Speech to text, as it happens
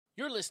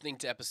You're listening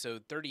to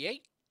episode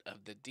 38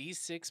 of the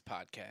D6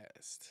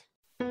 podcast.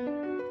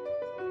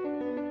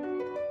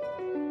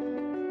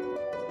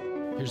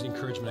 Here's the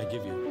encouragement I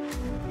give you.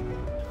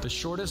 The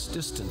shortest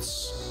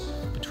distance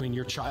between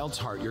your child's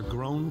heart, your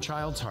grown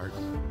child's heart,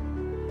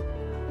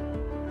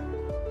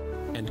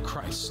 and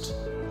Christ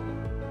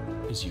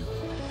is you.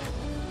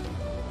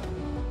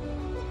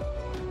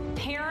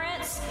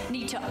 Parents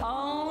need to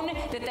own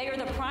that they are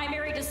the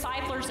primary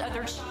disciplers of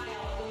their child.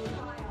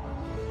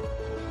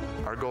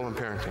 Our goal in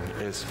parenting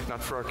is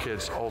not for our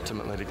kids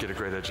ultimately to get a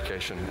great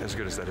education, as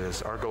good as that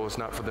is. Our goal is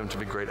not for them to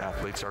be great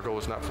athletes. Our goal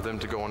is not for them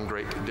to go on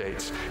great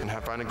dates and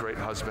find a great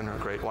husband or a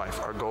great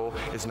wife. Our goal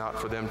is not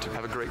for them to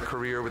have a great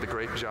career with a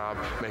great job,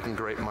 making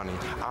great money.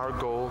 Our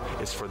goal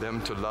is for them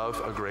to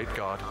love a great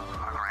God.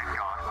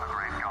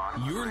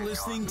 You're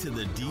listening to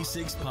the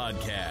D6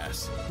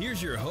 podcast.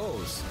 Here's your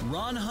hosts,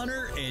 Ron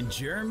Hunter and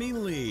Jeremy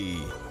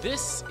Lee.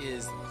 This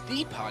is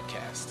the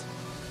podcast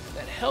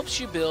that helps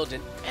you build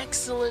an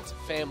excellent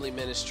family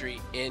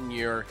ministry in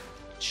your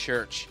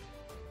church.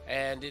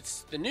 And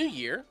it's the new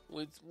year.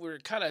 We're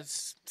kind of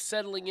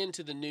settling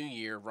into the new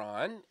year,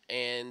 Ron.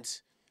 And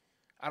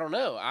I don't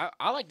know.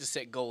 I like to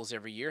set goals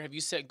every year. Have you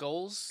set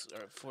goals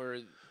for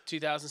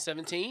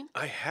 2017?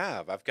 I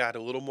have. I've got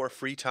a little more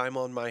free time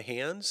on my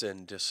hands,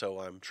 and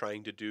so I'm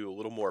trying to do a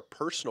little more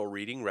personal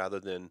reading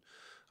rather than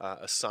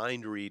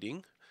assigned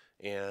reading,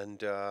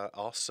 and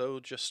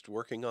also just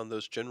working on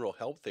those general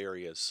health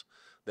areas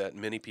that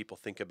many people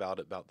think about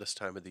this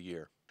time of the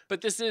year.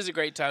 But this is a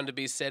great time to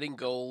be setting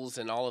goals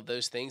and all of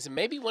those things. And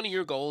maybe one of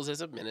your goals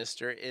as a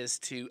minister is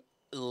to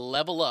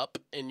level up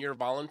in your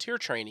volunteer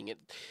training.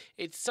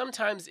 It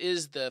sometimes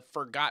is the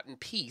forgotten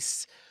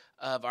piece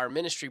of our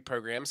ministry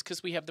programs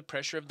because we have the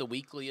pressure of the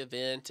weekly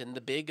event and the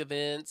big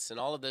events and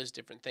all of those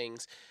different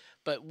things.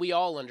 But we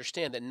all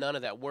understand that none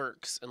of that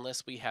works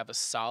unless we have a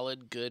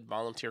solid, good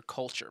volunteer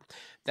culture.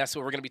 That's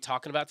what we're going to be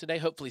talking about today.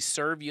 Hopefully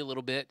serve you a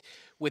little bit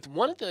with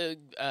one of the,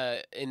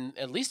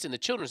 at least in the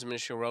children's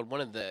ministry world,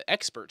 one of the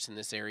experts in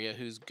this area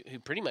who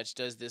pretty much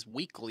does this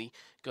weekly,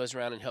 goes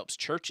around and helps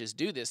churches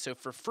do this. So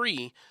for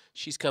free,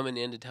 she's coming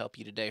in to help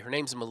you today. Her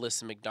name's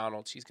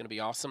MacDonald. She's going to be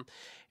awesome.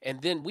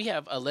 And then we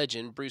have a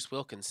legend, Bruce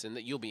Wilkinson,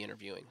 that you'll be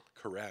interviewing.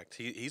 Correct.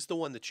 He's the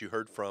one that you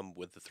heard from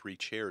with the 3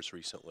 chairs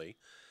recently.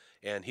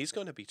 And he's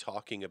going to be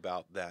talking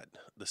about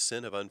the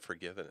sin of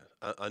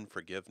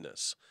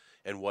unforgiveness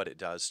and what it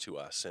does to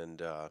us.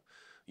 And,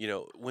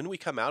 when we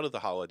come out of the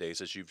holidays,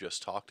 as you've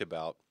just talked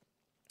about,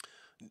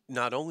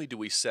 not only do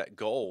we set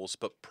goals,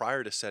 but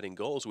prior to setting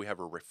goals, we have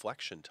a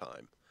reflection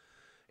time.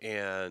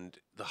 And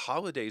the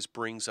holidays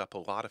brings up a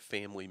lot of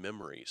family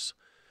memories.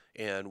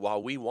 And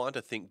while we want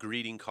to think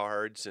greeting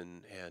cards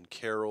and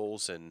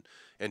carols and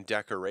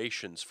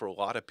decorations, for a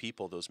lot of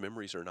people, those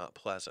memories are not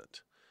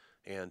pleasant.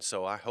 And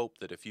so I hope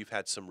that if you've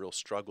had some real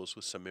struggles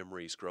with some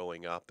memories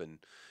growing up and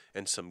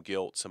some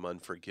guilt, some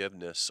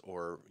unforgiveness,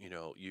 or,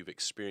 you've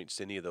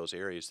experienced any of those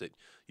areas, that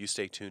you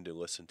stay tuned and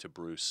listen to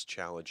Bruce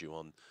challenge you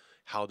on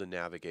how to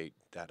navigate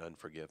that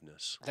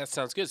unforgiveness. That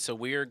sounds good. So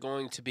we're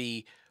going to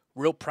be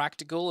real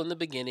practical in the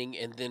beginning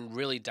and then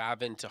really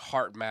dive into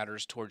heart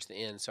matters towards the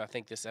end. So I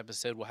think this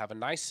episode will have a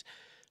nice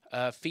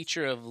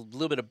feature of a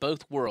little bit of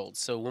both worlds.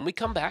 So when we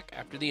come back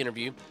after the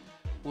interview,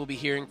 we'll be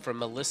hearing from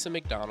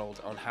MacDonald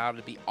on how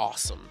to be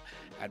awesome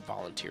at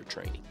volunteer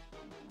training.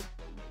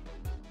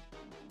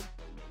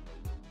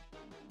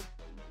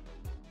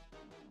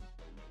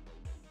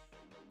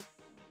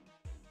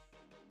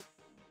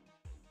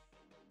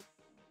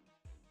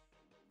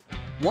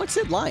 What's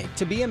it like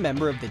to be a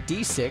member of the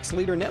D6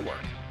 Leader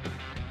Network?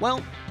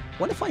 Well,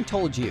 what if I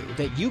told you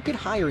that you could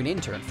hire an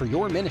intern for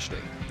your ministry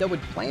that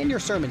would plan your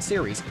sermon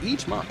series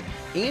each month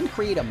and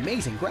create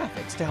amazing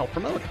graphics to help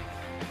promote it?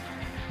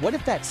 What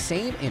if that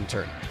same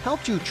intern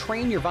helped you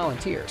train your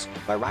volunteers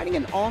by writing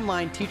an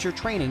online teacher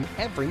training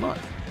every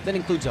month that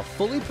includes a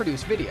fully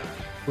produced video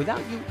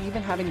without you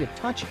even having to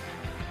touch it?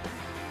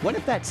 What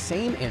if that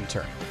same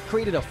intern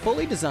created a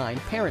fully designed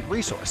parent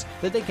resource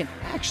that they can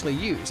actually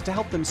use to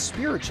help them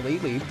spiritually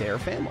lead their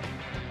family?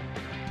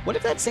 What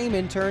if that same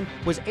intern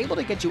was able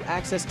to get you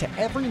access to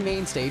every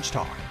main stage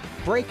talk,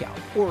 breakout,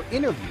 or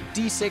interview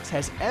D6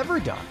 has ever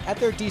done at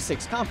their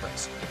D6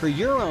 conference for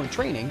your own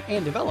training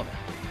and development?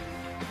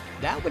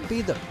 That would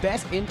be the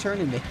best intern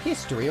in the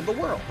history of the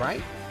world,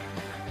 right?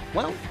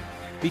 Well,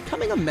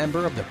 becoming a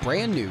member of the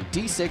brand new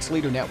D6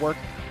 Leader Network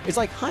is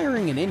like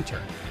hiring an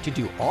intern to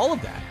do all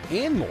of that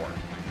and more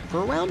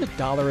for around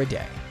 $1 a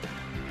day.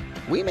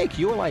 We make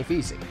your life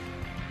easy.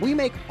 We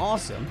make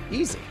awesome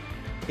easy.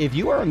 If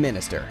you are a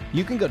minister,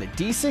 you can go to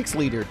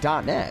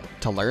d6leader.net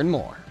to learn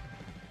more.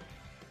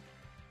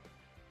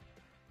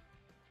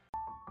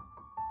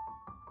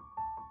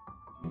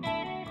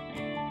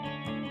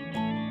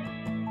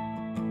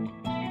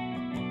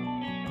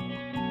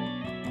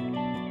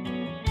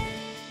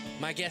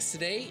 My guest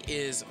today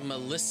is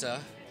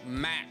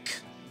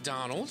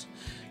MacDonald.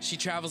 She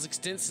travels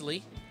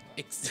extensively.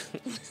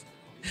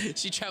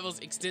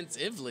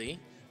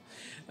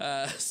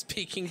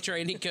 speaking,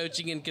 training,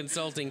 coaching, and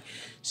consulting.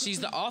 She's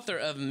the author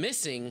of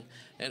Missing,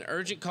 an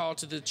urgent call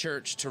to the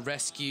church to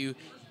rescue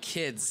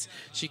kids.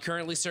 She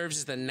currently serves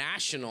as the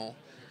national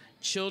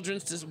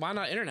children's, why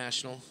not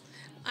international?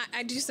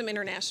 I do some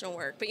international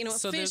work, but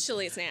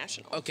officially it's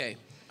national. Okay.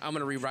 I'm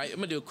going to rewrite. I'm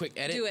going to do a quick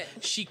edit. Do it.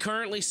 She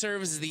currently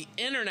serves as the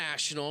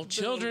International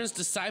Children's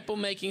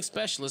Disciple-Making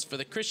Specialist for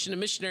the Christian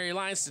and Missionary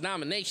Alliance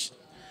denomination.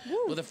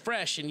 Woo. With a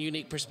fresh and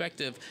unique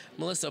perspective,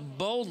 Melissa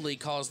boldly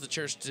calls the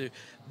church to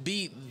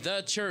be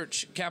the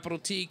church, capital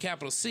T,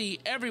 capital C,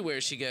 everywhere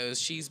she goes.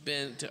 She's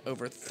been to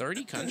over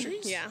 30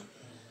 countries. Yeah.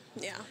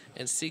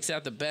 And seeks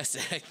out the best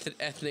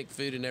ethnic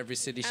food in every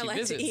city she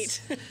visits. I like to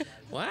eat.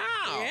 Wow.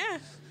 Yeah.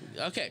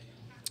 Okay.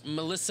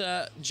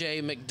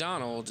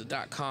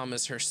 MelissaJMacDonald.com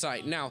is her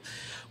site. Now,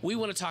 we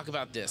want to talk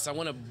about this. I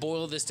want to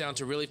boil this down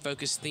to a really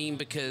focused theme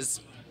because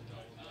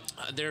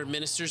there are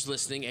ministers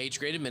listening,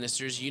 age-graded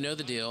ministers. You know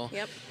the deal.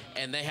 Yep.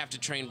 And they have to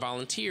train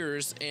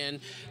volunteers. And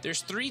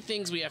there's 3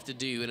 things we have to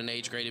do in an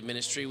age-graded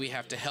ministry. We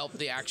have to help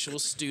the actual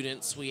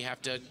students. We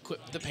have to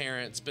equip the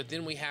parents. But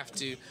then we have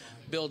to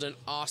build an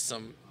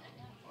awesome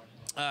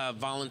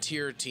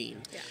volunteer team.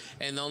 Yeah.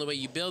 And the only way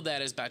you build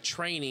that is by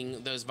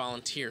training those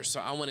volunteers. So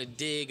I want to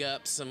dig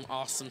up some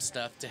awesome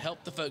stuff to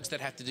help the folks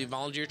that have to do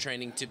volunteer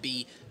training to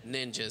be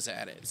ninjas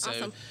at it. So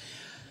awesome.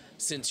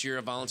 Since you're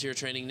a volunteer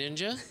training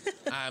ninja,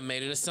 I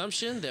made an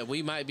assumption that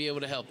we might be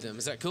able to help them.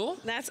 Is that cool?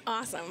 That's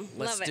awesome.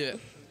 Let's Love do it.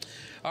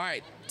 All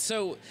right,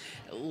 so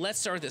let's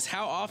start with this.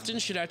 How often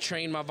should I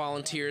train my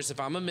volunteers?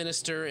 If I'm a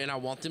minister and I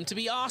want them to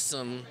be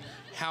awesome,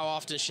 how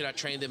often should I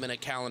train them in a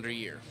calendar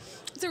year?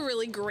 It's a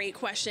really great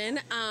question.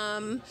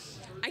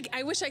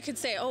 I wish I could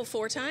say,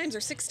 4 times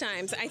or 6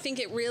 times. I think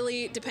it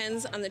really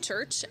depends on the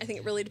church. I think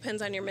it really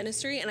depends on your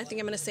ministry. And I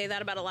think I'm going to say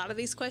that about a lot of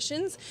these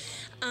questions.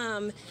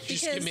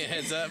 Just give me a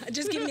heads up.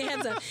 Just give me a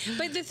heads up.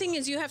 But the thing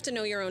is, you have to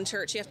know your own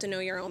church. You have to know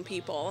your own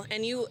people.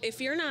 And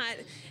if you're not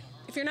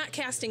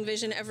casting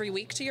vision every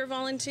week to your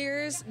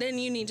volunteers, then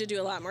you need to do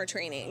a lot more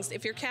trainings.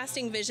 If you're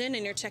casting vision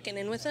and you're checking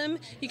in with them,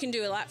 you can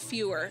do a lot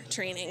fewer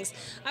trainings.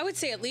 I would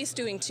say at least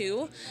doing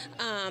 2.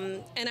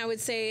 And I would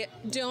say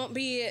don't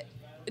be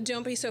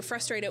so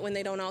frustrated when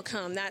they don't all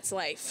come. That's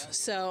life.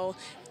 So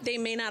they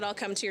may not all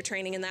come to your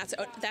training, and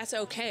that's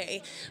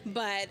okay.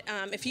 But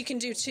if you can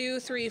do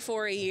 2, 3,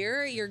 4 a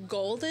year, you're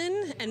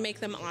golden, and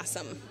make them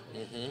awesome.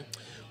 Mm-hmm.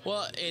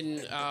 Well,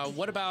 and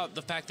what about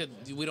the fact that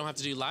we don't have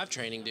to do live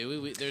training,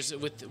 do we? There's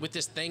with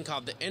this thing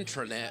called the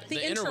intranet, the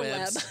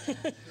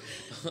interwebs.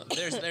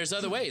 there's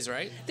other ways,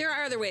 right? There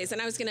are other ways, and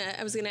I was gonna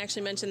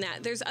actually mention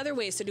that there's other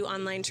ways to do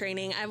online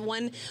training. I have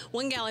one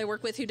gal I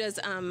work with who does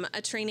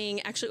a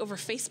training actually over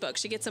Facebook.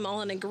 She gets them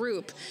all in a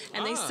group,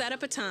 and they set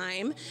up a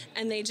time,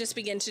 and they just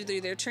begin to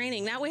do their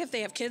training. That way, if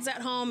they have kids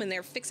at home and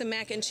they're fixing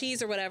mac and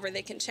cheese or whatever,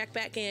 they can check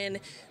back in,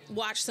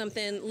 watch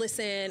something,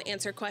 listen,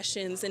 answer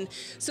questions. And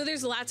so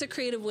there's lots of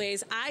creative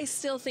ways. I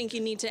still think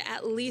you need to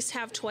at least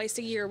have twice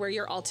a year where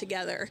you're all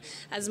together,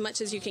 as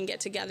much as you can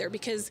get together,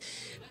 because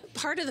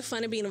part of the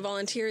fun of being a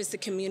volunteer is the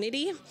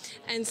community.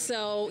 And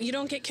so you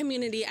don't get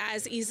community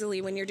as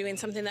easily when you're doing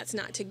something that's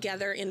not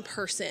together in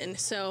person.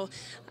 So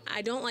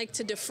I don't like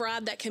to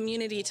defraud that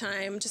community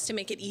time just to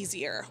make it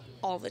easier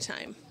all the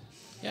time.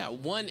 Yeah,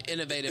 one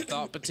innovative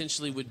thought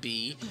potentially would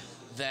be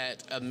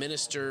that a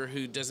minister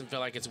who doesn't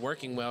feel like it's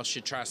working well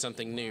should try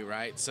something new,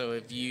 right? So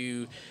if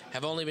you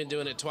have only been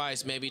doing it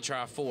twice, maybe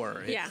try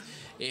 4.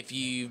 If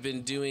you've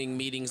been doing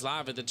meetings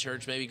live at the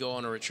church, maybe go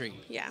on a retreat.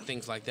 Yeah.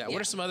 Things like that. Yeah.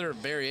 What are some other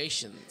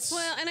variations?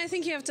 Well, and I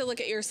think you have to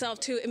look at yourself,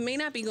 too. It may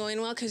not be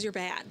going well because you're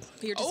bad.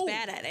 You're just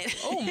bad at it.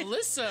 Oh,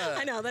 Melissa.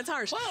 I know, that's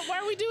harsh. Well, why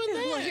are we doing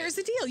that? Well, here's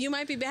the deal. You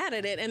might be bad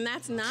at it, and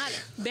that's not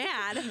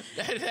bad.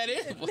 That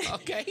is? Well,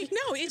 okay.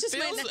 No, it just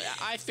might not.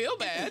 I feel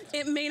bad.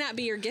 It may not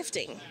be your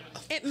gifting.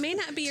 It may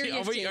not be your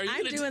gifting.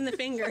 I'm doing the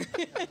finger.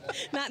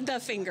 Not the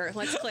finger.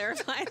 Let's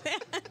clarify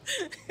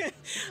that.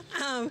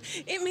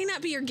 It may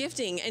not be your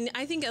gifting. And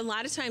I think a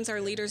lot of times our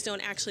leaders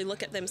don't actually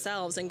look at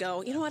themselves and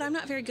go, you know what, I'm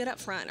not very good up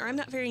front, or I'm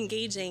not very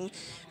engaging.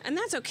 And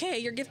that's okay.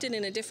 You're gifted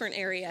in a different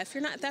area. If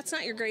that's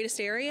not your greatest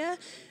area,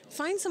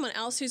 find someone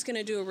else who's going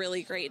to do a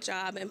really great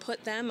job and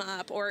put them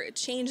up or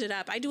change it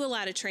up. I do a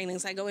lot of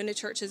trainings. I go into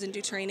churches and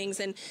do trainings,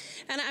 and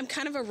I'm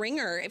kind of a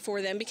ringer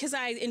for them because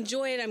I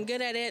enjoy it. I'm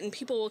good at it, and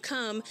people will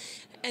come.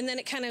 And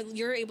then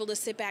you're able to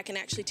sit back and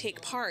actually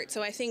take part.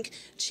 So I think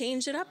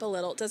change it up a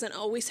little. It doesn't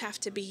always have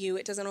to be you.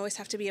 It doesn't always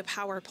have to be a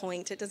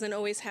PowerPoint. It doesn't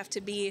always have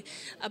to be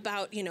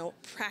about,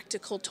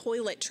 practical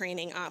toilet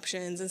training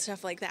options and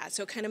stuff like that.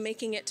 So kind of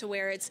making it to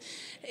where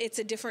it's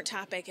a different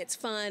topic. It's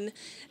fun.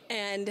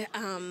 And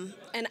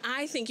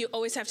I think you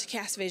always have to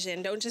cast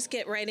vision. Don't just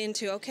get right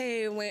into,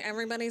 okay,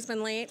 everybody's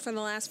been late for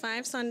the last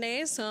 5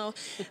 Sundays.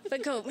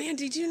 But go, man,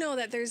 did you know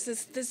that there's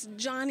this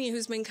Johnny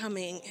who's been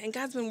coming, and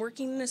God's been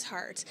working in his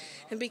heart.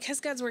 And because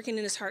God's working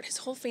in his heart, his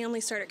whole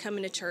family started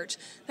coming to church.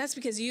 That's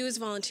because you as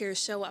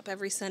volunteers show up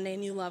every Sunday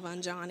and you love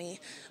on Johnny.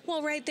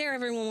 Well, right there,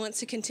 everyone wants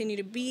to continue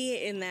to be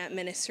in that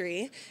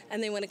ministry,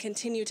 and they want to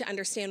continue to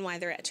understand why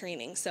they're at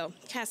training. So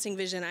casting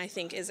vision, I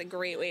think, is a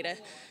great way to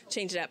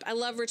change it up. I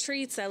love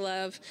retreats. I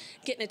love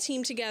getting a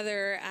team together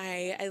together.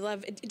 I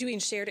love doing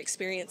shared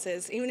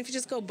experiences, even if you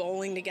just go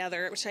bowling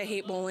together, which I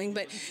hate bowling,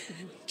 but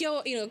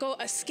go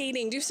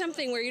skating, do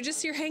something where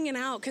you're hanging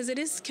out, because it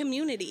is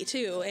community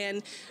too.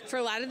 And for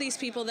a lot of these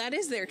people, that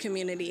is their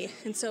community.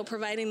 And so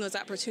providing those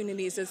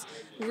opportunities is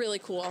really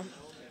cool.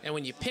 And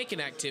when you pick an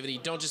activity,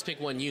 don't just pick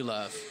one you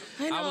love.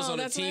 I know, I was on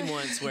a team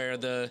once where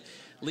the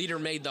leader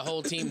made the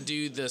whole team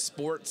do the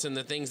sports and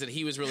the things that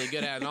he was really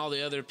good at, and all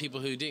the other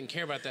people who didn't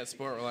care about that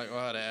sport were like,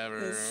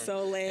 whatever. It's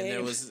so lame.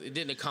 And it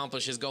didn't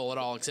accomplish his goal at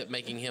all, except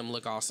making him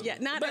look awesome. Yeah,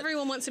 not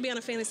everyone wants to be on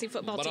a fantasy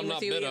football team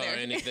with you either. But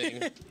I'm not bitter or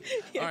anything.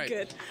 Yeah, all right.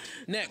 Good.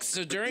 Next,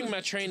 so during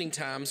my training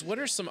times, what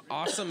are some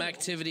awesome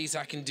activities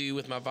I can do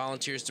with my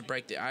volunteers to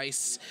break the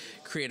ice,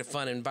 create a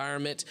fun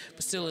environment,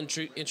 but still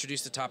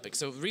introduce the topic?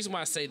 So the reason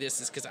why I say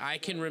this is because I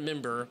can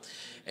remember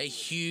a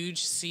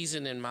huge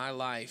season in my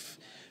life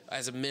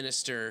as a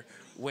minister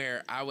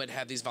where I would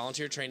have these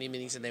volunteer training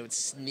meetings and they would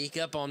sneak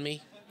up on me,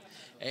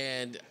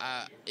 and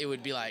it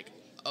would be like,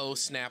 oh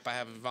snap, I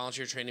have a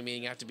volunteer training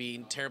meeting, I have to be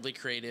terribly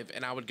creative,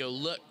 and I would go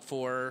look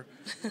for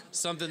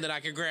something that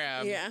I could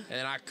grab,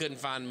 and I couldn't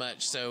find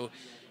much. So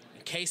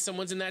in case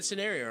someone's in that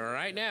scenario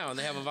right now and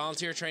they have a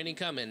volunteer training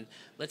coming,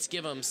 let's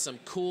give them some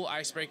cool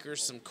icebreakers,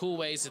 some cool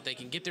ways that they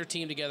can get their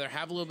team together,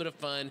 have a little bit of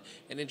fun,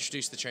 and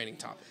introduce the training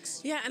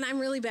topics. Yeah, and I'm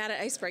really bad at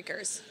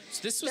icebreakers.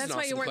 So this was That's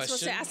why you weren't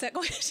supposed to ask that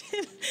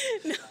question.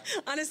 No,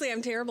 honestly,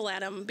 I'm terrible at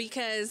them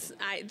because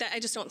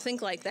I just don't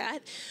think like that.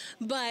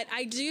 But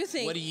I do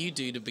think... What do you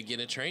do to begin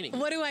a training?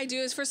 What do I do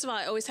is, first of all,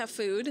 I always have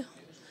food.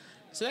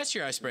 So that's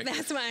your icebreaker.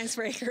 That's my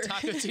icebreaker.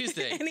 Taco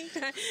Tuesday.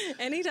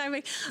 Anytime.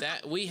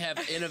 That we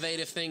have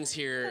innovative things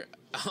here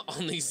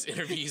on these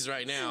interviews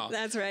right now.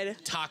 That's right.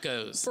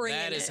 Tacos.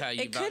 That is how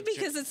you. It could be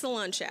because it's the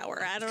lunch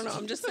hour. I don't know.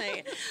 I'm just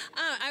saying.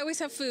 I always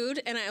have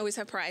food and I always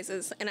have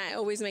prizes and I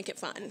always make it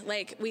fun.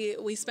 Like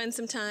we spend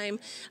some time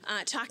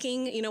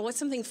talking. You know, what's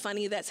something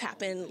funny that's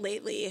happened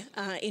lately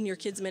in your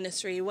kids'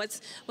 ministry? What's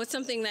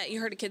something that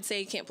you heard a kid say,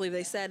 you can't believe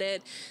they said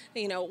it?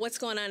 You know, what's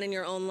going on in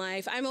your own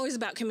life? I'm always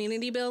about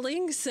community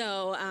building.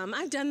 So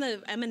I've done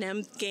the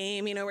M&M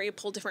game, you know, where you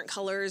pull different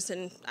colors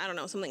and I don't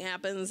know, something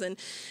happens, and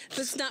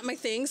that's not my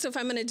thing. So if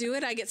I'm going to do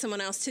it, I get someone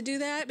else to do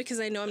that because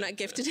I know I'm not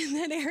gifted in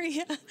that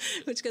area,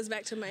 which goes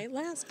back to my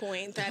last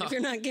point that if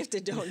you're not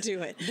gifted, don't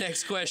do it.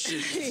 Next question.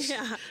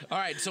 Yeah. All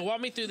right. So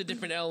walk me through the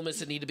different elements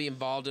that need to be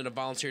involved in a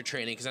volunteer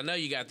training, because I know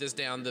you got this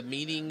down. The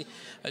meeting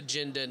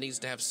agenda needs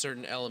to have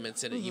certain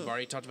elements in it. Mm-hmm. You've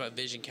already talked about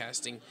vision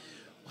casting.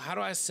 How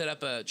do I set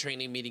up a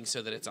training meeting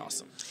so that it's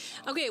awesome?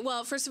 Okay,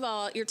 well, first of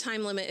all, your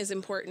time limit is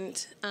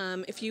important.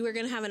 If you are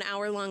going to have an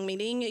hour-long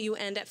meeting, you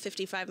end at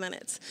 55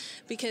 minutes.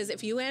 Because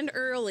if you end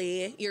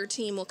early, your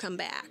team will come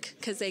back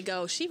because they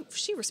go, she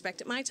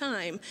respected my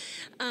time.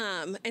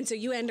 And so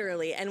you end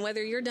early. And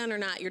whether you're done or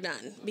not, you're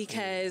done.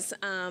 Because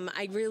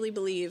I really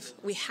believe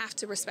we have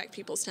to respect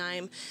people's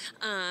time.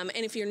 And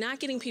if you're not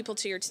getting people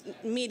to your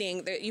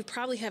meeting, you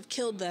probably have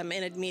killed them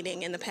in a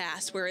meeting in the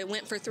past where it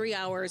went for 3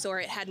 hours or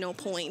it had no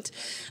point.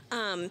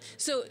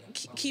 So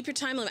keep your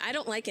time limit. I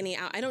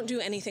don't do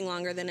anything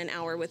longer than an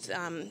hour with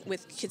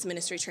kids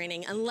ministry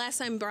training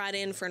unless I'm brought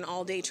in for an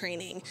all-day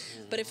training.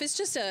 But if it's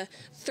just a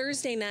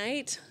Thursday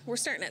night, we're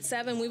starting at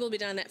 7, we will be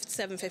done at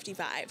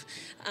 7:55.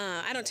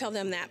 I don't tell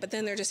them that, but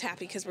then they're just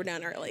happy because we're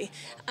done early.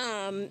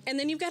 And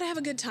then you've got to have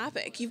a good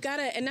topic. You've got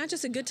to, and not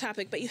just a good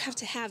topic, but you have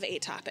to have a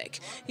topic.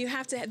 You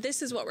have to,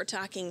 this is what we're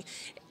talking.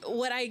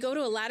 What I go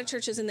to a lot of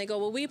churches and they go,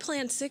 well, we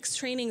planned 6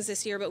 trainings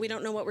this year, but we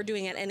don't know what we're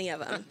doing at any of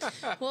them.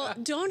 Well,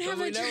 don't have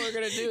we know we're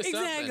going to do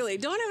something. Exactly.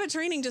 Don't have a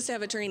training just to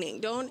have a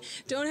training. Don't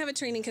have a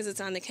training because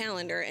it's on the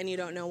calendar and you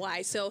don't know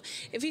why. So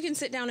if you can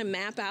sit down and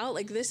map out,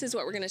 like, this is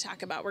what we're going to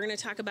talk about. We're going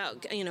to talk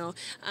about,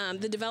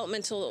 the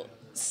developmental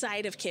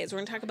side of kids. We're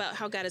going to talk about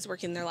how God is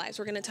working in their lives.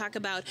 We're going to talk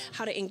about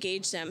how to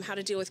engage them, how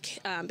to deal with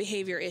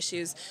behavior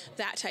issues,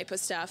 that type of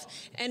stuff,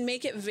 and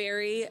make it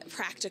very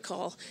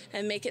practical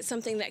and make it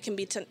something that can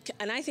be,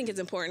 and I think it's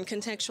important,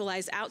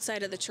 contextualized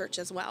outside of the church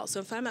as well. So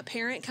if I'm a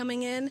parent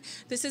coming in,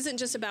 this isn't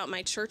just about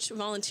my church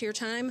volunteer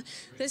time.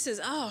 This is,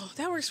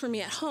 that works for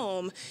me at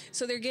home.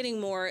 So they're getting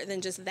more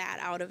than just that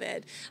out of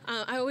it.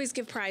 I always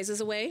give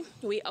prizes away.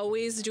 We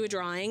always do a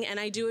drawing, and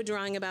I do a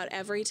drawing about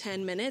every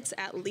 10 minutes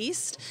at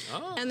least.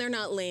 Oh. And they're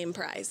not lame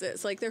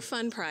prizes. Like, they're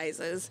fun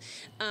prizes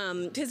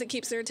because it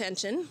keeps their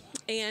attention.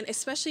 And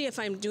especially if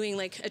I'm doing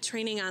like a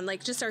training on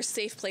like just our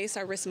safe place,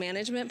 our risk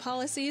management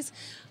policies.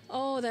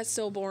 Oh, that's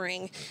so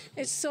boring.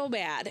 It's so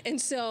bad. And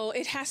so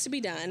it has to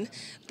be done.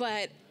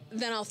 But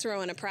then I'll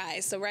throw in a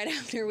prize. So right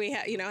after we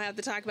have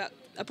to talk about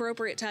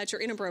appropriate touch or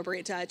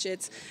inappropriate touch,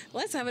 it's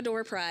let's have a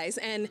door prize,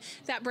 and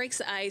that breaks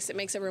the ice. It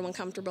makes everyone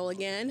comfortable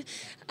again.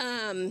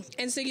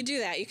 And so you do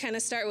that. You kind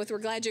of start with, we're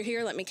glad you're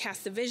here. Let me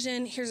cast the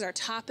vision. Here's our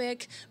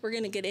topic. We're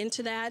going to get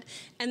into that,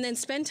 and then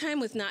spend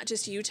time with not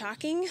just you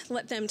talking.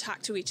 Let them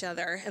talk to each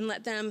other and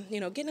let them,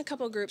 get in a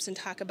couple of groups and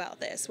talk about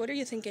this. What are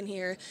you thinking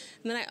here?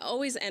 And then I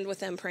always end with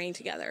them praying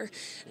together,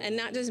 and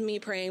not just me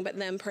praying, but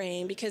them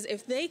praying, because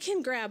if they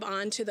can grab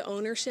onto the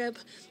ownership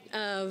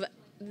of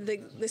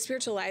the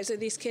spiritual lives of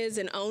these kids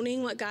and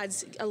owning what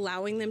God's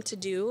allowing them to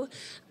do,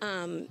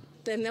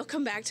 then they'll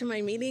come back to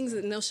my meetings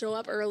and they'll show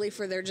up early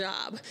for their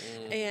job.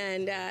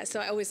 And so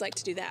I always like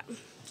to do that.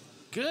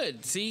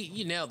 Good. See,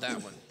 you nailed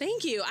that one.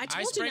 Thank you. I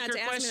told you not to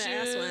ask me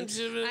that last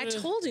one. I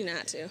told you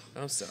not to.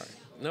 I'm sorry.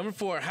 Number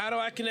 4, how do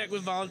I connect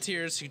with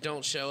volunteers who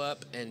don't show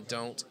up and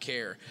don't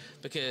care?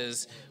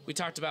 Because we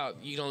talked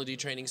about you can only do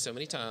training so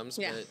many times,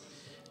 but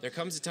there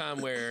comes a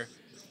time where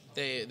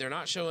they're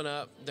not showing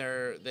up.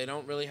 They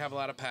don't really have a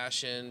lot of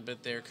passion,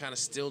 but they're kind of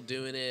still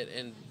doing it,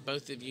 and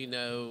both of you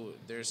know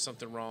there's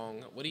something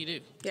wrong. What do you do?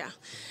 Yeah.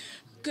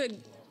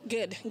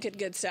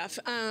 Good stuff.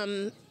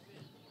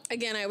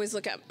 Again, I always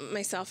look at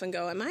myself and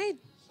go, am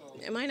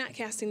I not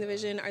casting the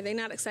vision? Are they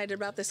not excited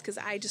about this because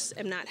I just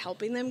am not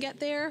helping them get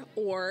there?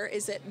 Or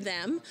is it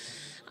them?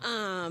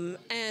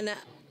 And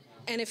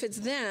if it's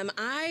them,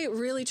 I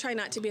really try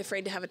not to be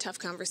afraid to have a tough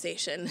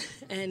conversation.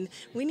 And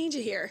we need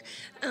you here.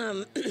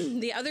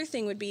 The other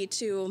thing would be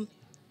to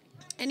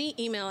any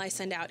email I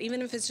send out,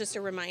 even if it's just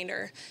a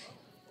reminder,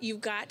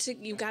 you've got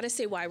to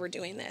say why we're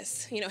doing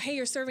this. You know, hey,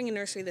 you're serving in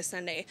nursery this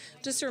Sunday.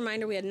 Just a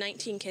reminder, we had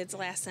 19 kids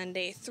last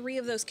Sunday. 3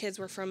 of those kids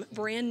were from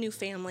brand new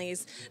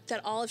families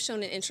that all have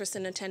shown an interest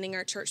in attending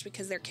our church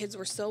because their kids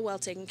were so well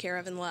taken care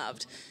of and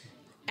loved.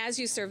 As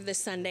you serve this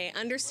Sunday,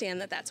 understand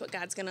that that's what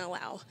God's going to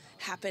allow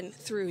happen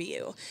through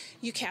you.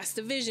 You cast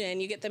the vision,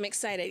 you get them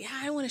excited. Yeah,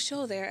 I want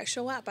to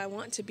show up. I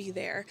want to be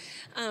there.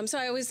 So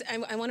I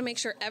want to make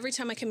sure every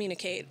time I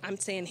communicate, I'm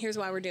saying, here's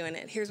why we're doing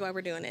it. Here's why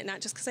we're doing it.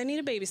 Not just because I need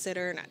a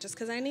babysitter, not just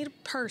because I need a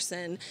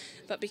person,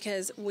 but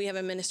because we have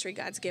a ministry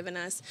God's given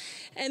us.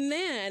 And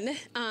then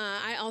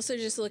I also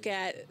just look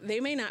at,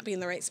 they may not be in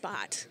the right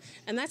spot.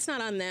 And that's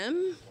not on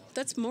them.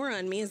 That's more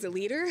on me as a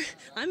leader.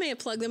 I may have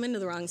plugged them into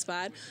the wrong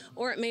spot,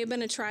 or it may have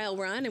been a trial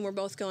run and we're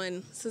both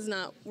going, this is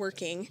not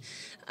working.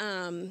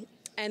 And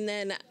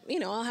then,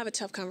 I'll have a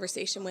tough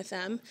conversation with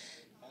them.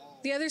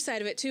 The other side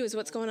of it, too, is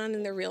what's going on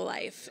in their real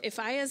life. If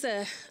I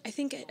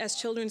think as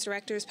children's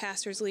directors,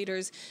 pastors,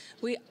 leaders,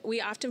 we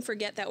often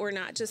forget that we're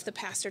not just the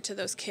pastor to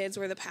those kids,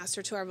 we're the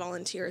pastor to our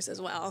volunteers as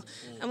well.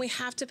 And we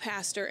have to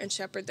pastor and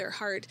shepherd their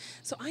heart.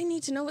 So I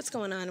need to know what's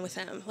going on with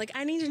them. Like,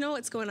 I need to know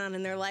what's going on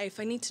in their life.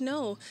 I need to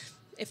know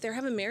if they're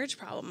having marriage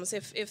problems,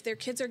 if their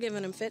kids are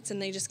giving them fits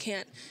and they just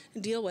can't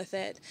deal with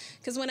it.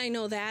 Because when I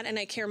know that and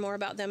I care more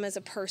about them as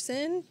a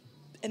person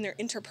and their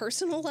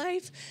interpersonal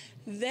life,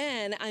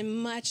 then I'm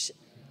much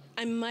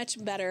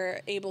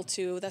better able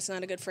to, that's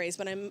not a good phrase,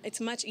 but it's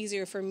much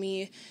easier for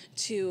me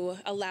to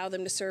allow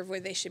them to serve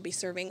where they should be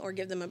serving or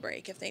give them a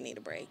break if they need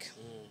a break.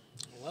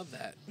 I love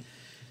that.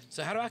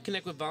 So how do I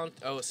connect with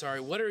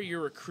what are your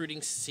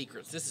recruiting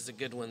secrets? This is a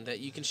good one that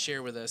you can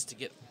share with us to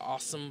get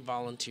awesome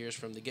volunteers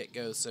from the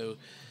get-go. So,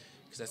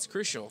 because that's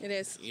crucial. It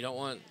is. You don't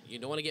want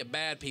to get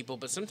bad people,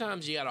 but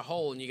sometimes you got a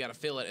hole and you got to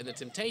fill it. And the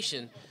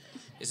temptation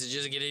is to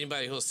just get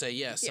anybody who'll say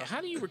yes. So how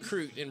do you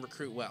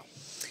recruit well?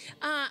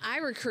 I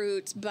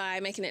recruit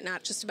by making it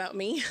not just about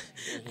me,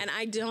 and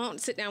I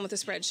don't sit down with a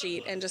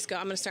spreadsheet and just go,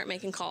 I'm going to start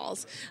making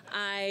calls.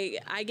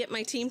 I get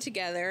my team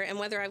together, and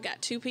whether I've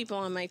got 2 people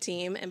on my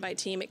team, and by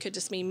team it could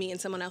just mean me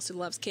and someone else who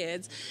loves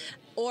kids,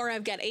 or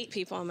I've got 8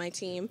 people on my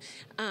team,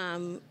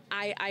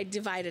 I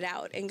divide it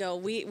out and go,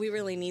 we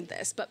really need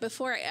this. But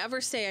before I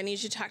ever say I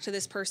need you to talk to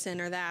this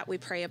person or that, we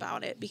pray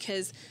about it,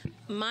 because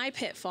my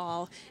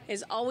pitfall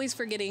is always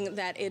forgetting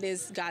that it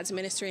is God's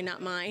ministry,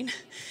 not mine.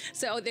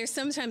 So there's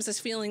sometimes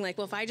this feeling like,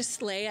 well, if I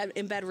just lay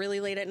in bed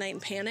really late at night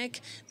and panic,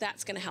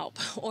 that's going to help,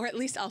 or at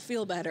least I'll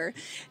feel better.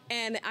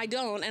 And I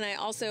don't, and I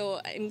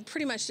also am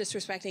pretty much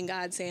disrespecting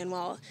God, saying,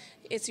 well,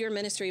 it's your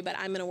ministry, but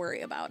I'm going to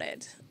worry about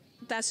it.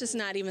 That's just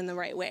not even the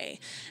right way.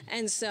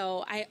 And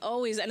so I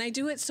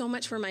do it so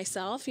much for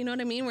myself, you know what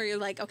I mean? Where you're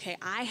like, okay,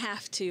 I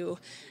have to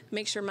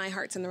make sure my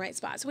heart's in the right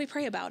spot. So we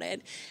pray about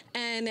it.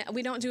 And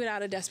we don't do it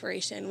out of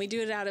desperation. We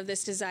do it out of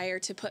this desire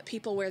to put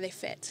people where they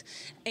fit.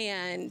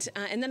 And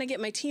then I get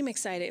my team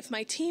excited.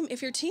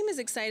 If your team is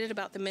excited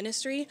about the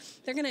ministry,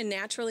 they're going to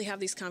naturally have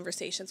these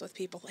conversations with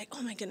people like,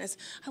 oh my goodness,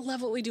 I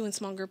love what we do in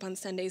small group on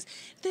Sundays.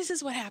 This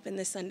is what happened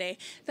this Sunday.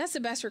 That's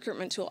the best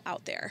recruitment tool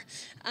out there.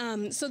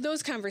 So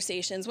those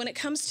conversations, when it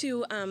comes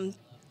to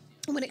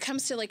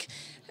like,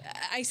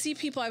 I see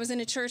people, I was in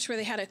a church where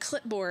they had a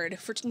clipboard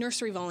for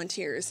nursery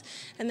volunteers,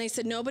 and they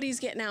said, nobody's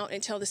getting out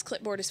until this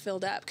clipboard is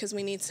filled up because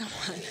we need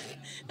someone.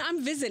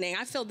 I'm visiting.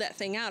 I filled that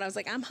thing out. I was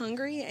like, I'm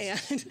hungry,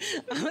 and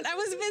I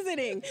was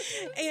visiting.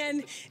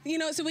 And,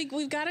 so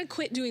we've got to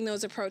quit doing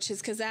those approaches,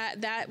 because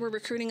that we're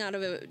recruiting out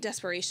of a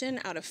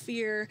desperation, out of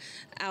fear,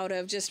 out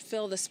of just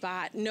fill the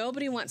spot.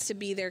 Nobody wants to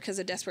be there because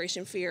of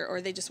desperation, fear, or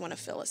they just want to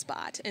fill a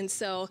spot. And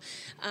so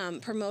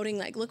promoting,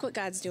 like, look what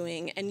God's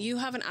doing, and you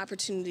have an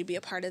opportunity to be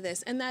a part of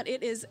this, and that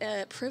it is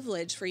a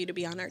privilege for you to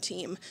be on our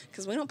team,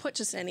 because we don't put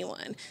just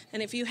anyone.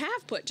 And if you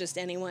have put just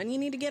anyone, you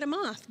need to get them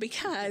off,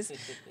 because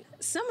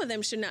some of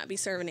them should not be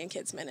serving in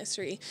kids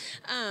ministry.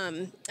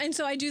 And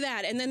so I do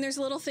that. And then there's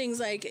little things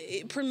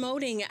like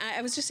promoting.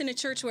 I was just in a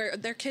church where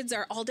their kids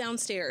are all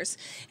downstairs,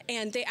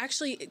 and they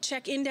actually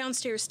check in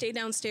downstairs, stay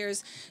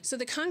downstairs. So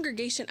the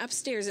congregation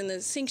upstairs in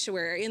the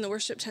sanctuary, in the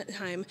worship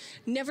time,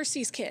 never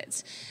sees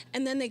kids.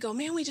 And then they go,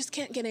 man, we just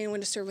can't get anyone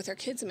to serve with our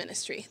kids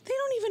ministry. They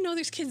don't even know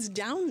there's kids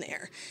down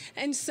there.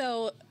 And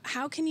so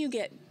how can you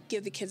give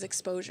the kids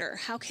exposure?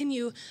 How can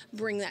you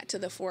bring that to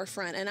the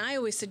forefront? And I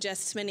always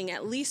suggest spending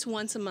at least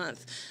once a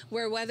month,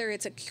 where whether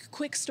it's a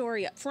quick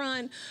story up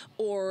front,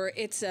 or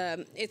it's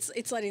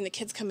letting the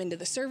kids come into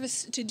the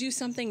service to do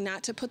something,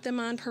 not to put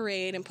them on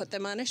parade and put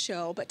them on a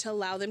show, but to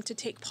allow them to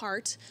take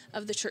part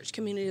of the church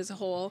community as a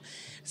whole.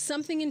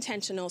 Something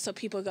intentional, so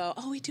people go,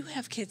 oh, we do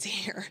have kids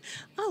here.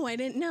 Oh, I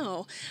didn't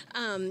know.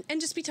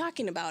 And just be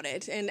talking about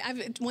it. And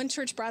one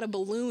church brought a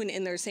balloon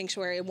in their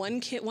sanctuary,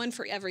 one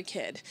for every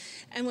kid.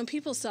 And when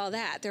people saw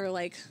that, they were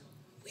like,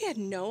 we had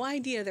no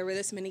idea there were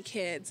this many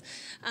kids.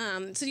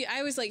 So I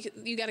always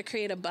you got to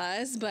create a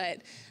buzz,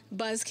 but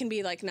buzz can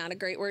be not a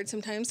great word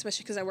sometimes,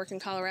 especially because I work in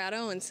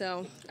Colorado, and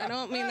so I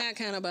don't mean that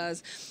kind of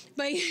buzz.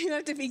 But you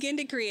have to begin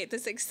to create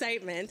this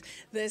excitement,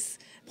 this,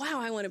 wow,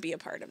 I want to be a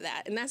part of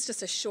that. And that's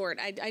just a short,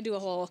 I do a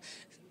whole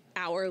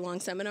hour-long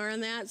seminar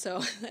on that,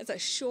 so that's a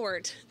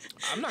short.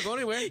 I'm not going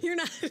anywhere. You're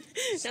not. No,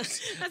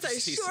 that's a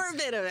short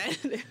bit of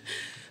it.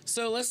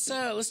 So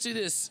let's do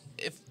this.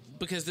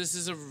 Because this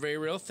is a very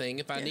real thing.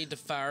 If I need to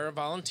fire a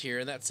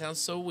volunteer, that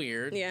sounds so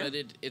weird, but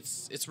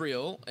it's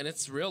real, and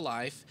it's real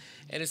life,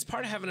 and it's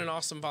part of having an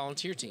awesome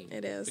volunteer team.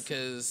 It is.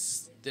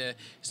 Because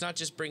it's not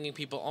just bringing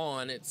people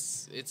on,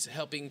 it's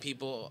helping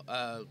people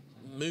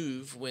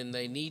move when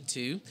they need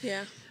to.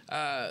 Yeah.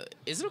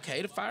 Is it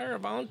okay to fire a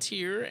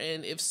volunteer?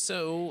 And if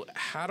so,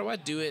 how do I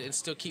do it and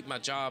still keep my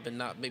job and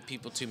not make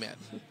people too mad?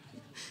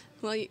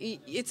 Well,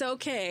 it's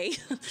okay.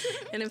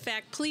 And in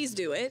fact, please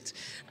do it.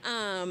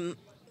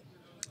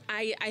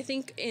 I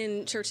think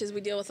in churches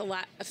we deal with a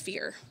lot of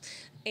fear,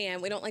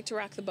 and we don't like to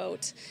rock the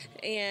boat.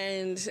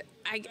 And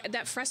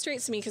that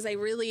frustrates me, because I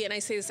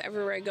say this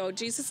everywhere I go,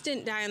 Jesus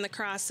didn't die on the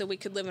cross so we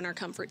could live in our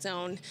comfort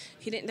zone.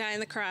 He didn't die on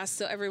the cross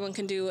so everyone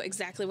can do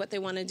exactly what they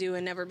want to do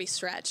and never be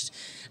stretched.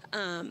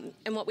 And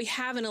what we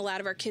have in a lot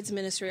of our kids'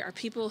 ministry are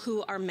people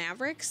who are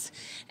mavericks,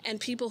 and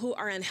people who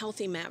are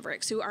unhealthy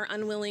mavericks, who are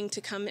unwilling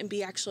to come and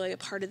be actually a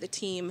part of the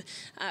team.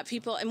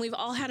 And we've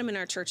all had them in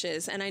our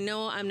churches, and I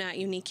know I'm not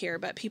unique here,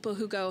 but people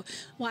who go,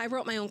 well, I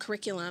wrote my own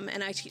curriculum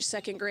and I teach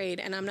second grade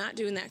and I'm not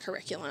doing that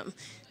curriculum.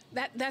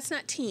 That's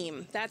not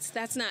team.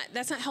 That's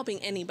not helping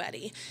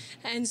anybody.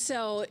 And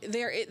so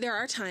there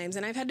are times,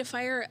 and I've had to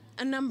fire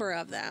a number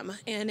of them.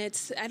 And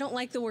I don't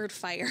like the word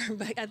fire,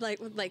 but I'd like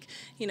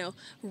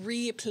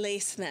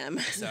replace them.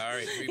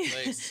 Sorry,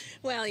 replace.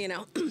 Well,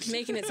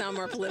 making it sound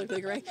more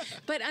politically correct.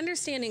 But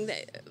understanding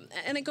that,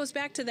 and it goes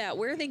back to that,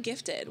 where are they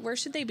gifted? Where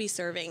should they be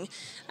serving?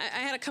 I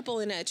had a couple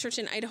in a church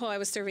in Idaho I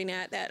was serving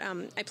at that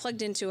I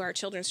plugged into our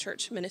children's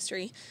church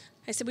ministry.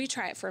 I said, we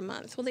try it for a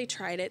month. Well, they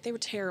tried it. They were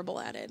terrible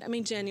at it. I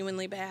mean,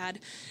 genuinely bad.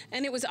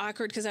 And it was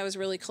awkward because I was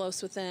really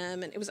close with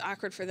them, and it was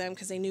awkward for them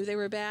because they knew they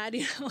were bad,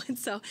 And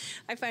so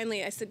I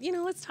said,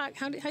 let's talk.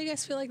 How do you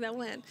guys feel like that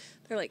went?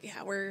 They're like,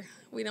 yeah,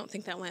 we don't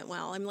think that went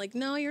well. I'm like,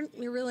 no, you're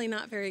really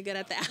not very good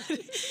at that.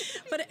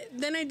 But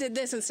then I did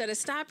this. Instead of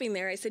stopping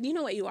there, I said, you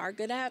know what you are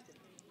good at?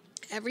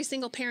 Every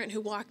single parent who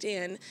walked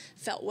in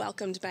felt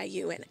welcomed by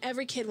you, and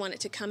every kid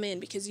wanted to come in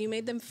because you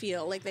made them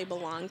feel like they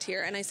belonged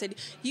here. And I said,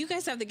 you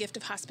guys have the gift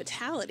of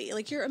hospitality.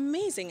 You're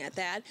amazing at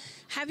that.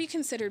 Have you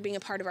considered being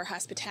a part of our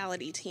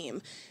hospitality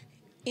team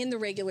in the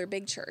regular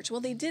big church? Well,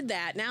 they did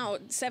that. Now,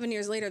 7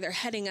 years later, they're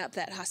heading up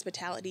that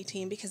hospitality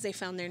team because they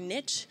found their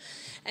niche.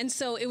 And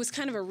so it was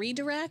kind of a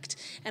redirect.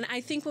 And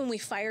I think when we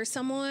fire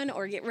someone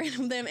or get rid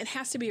of them, it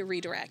has to be a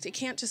redirect. It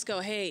can't just go,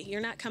 hey, you're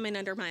not coming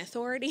under my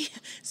authority,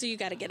 so you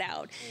got to get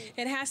out.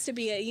 It has to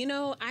be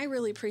I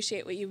really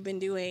appreciate what you've been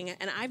doing,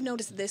 and I've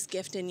noticed this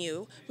gift in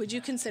you. Would you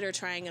consider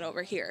trying it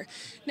over here?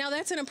 Now,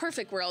 that's in a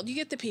perfect world. You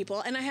get the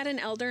people. And I had an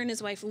elder and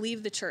his wife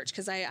leave the church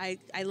because I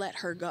let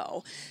her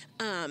go.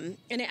 And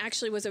it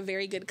actually was a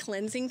very good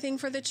cleansing thing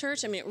for the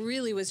church. I mean, it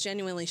really was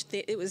genuinely,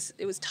 it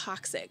was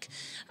toxic.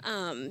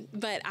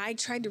 But I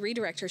tried to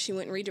redirect her. She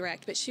wouldn't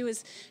redirect, but she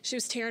was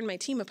tearing my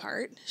team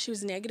apart. She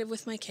was negative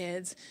with my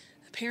kids.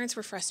 The parents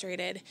were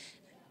frustrated.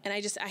 And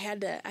I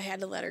had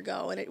to let her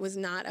go, and it was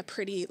not a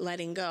pretty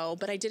letting go,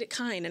 but I did it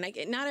kind.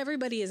 And not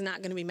everybody is not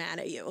going to be mad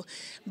at you,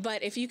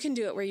 but if you can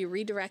do it where you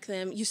redirect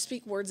them, you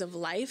speak words of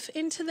life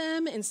into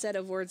them instead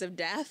of words of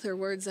death or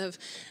words of,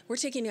 we're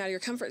taking you out of your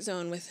comfort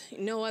zone with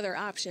no other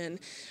option.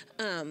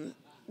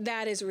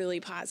 That is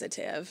really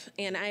positive,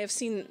 and I have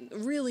seen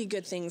really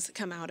good things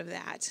come out of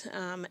that.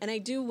 And I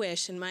do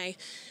wish in my,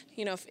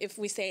 if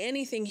we say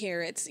anything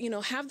here, it's,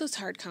 have those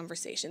hard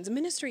conversations.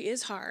 Ministry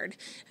is hard.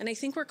 And I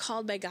think we're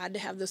called by God to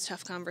have those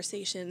tough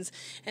conversations.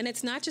 And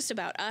it's not just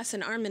about us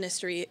and our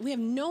ministry. We have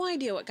no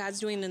idea what God's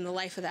doing in the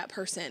life of that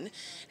person.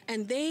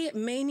 And they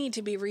may need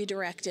to be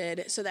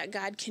redirected so that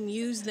God can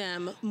use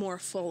them more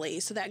fully,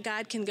 so that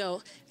God can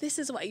go, this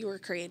is what you were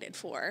created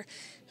for.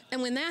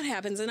 And when that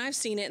happens, and I've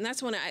seen it, and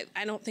that's when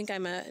I don't think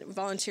I'm a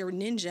volunteer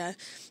ninja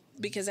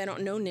because I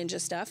don't know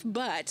ninja stuff,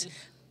 but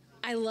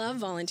I love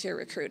volunteer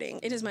recruiting.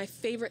 It is my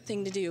favorite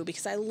thing to do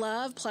because I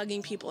love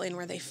plugging people in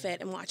where they fit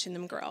and watching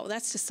them grow.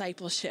 That's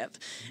discipleship.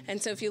 And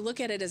so if you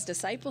look at it as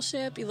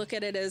discipleship, you look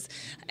at it as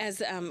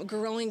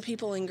growing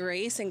people in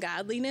grace and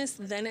godliness,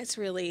 then it's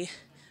really,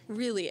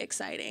 really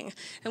exciting.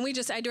 And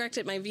I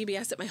directed my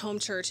VBS at my home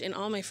church in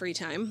all my free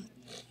time.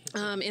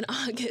 In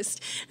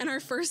August, and our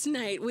first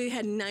night we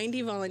had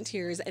 90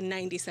 volunteers and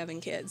 97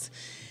 kids,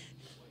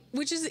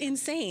 which is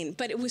insane,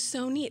 but it was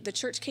so neat. The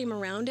church came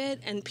around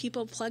it and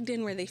people plugged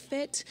in where they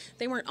fit.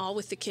 They weren't all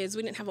with the kids.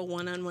 We didn't have a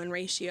one-on-one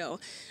ratio,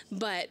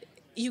 but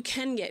you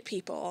can get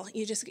people.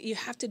 You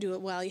have to do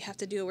it well. You have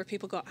to do it where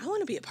people go, I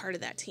want to be a part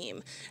of that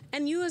team.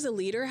 And you as a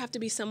leader have to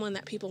be someone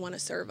that people want to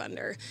serve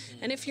under.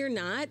 And if you're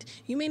not,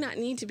 you may not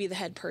need to be the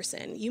head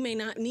person. You may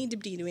not need to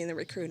be doing the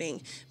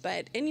recruiting,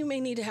 and you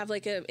may need to have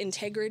like a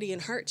integrity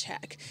and heart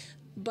check.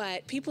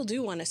 But people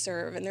do want to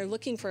serve, and they're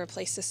looking for a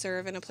place to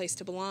serve and a place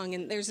to belong.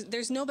 And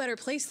there's no better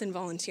place than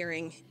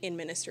volunteering in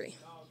ministry.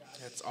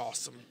 That's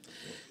awesome.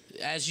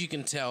 As you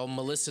can tell,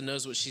 Melissa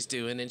knows what she's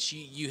doing, and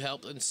you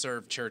help and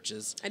serve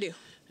churches. I do.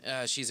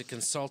 She's a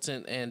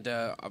consultant and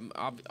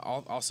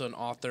also an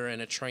author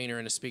and a trainer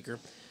and a speaker.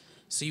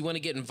 So you want to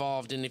get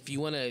involved, and if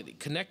you want to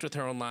connect with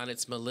her online,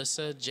 it's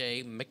Melissa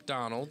J.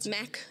 MacDonald.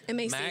 Mac,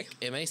 M-A-C. Mac,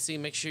 M-A-C.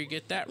 Make sure you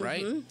get that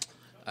right.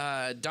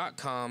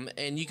 .com,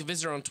 and you can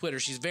visit her on Twitter.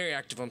 She's very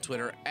active on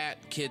Twitter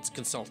at Kids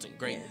Consulting.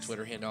 Great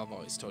Twitter handle. I've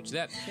always told you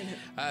that.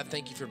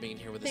 Thank you for being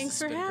here with us. Thanks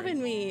for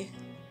having me.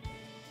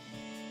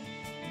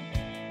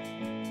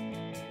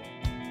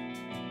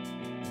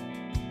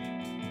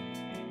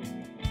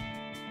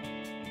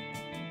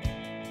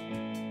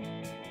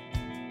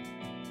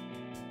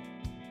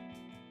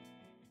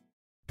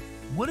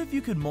 What if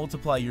you could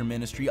multiply your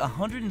ministry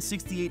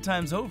 168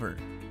 times over?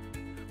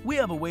 We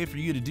have a way for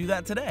you to do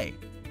that today.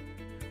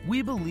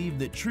 We believe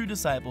that true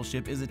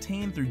discipleship is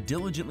attained through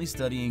diligently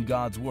studying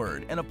God's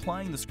Word and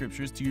applying the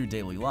Scriptures to your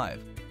daily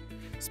life.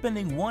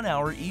 Spending 1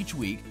 hour each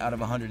week out of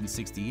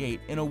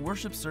 168 in a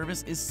worship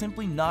service is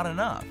simply not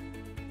enough.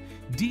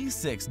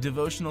 D6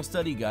 devotional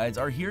study guides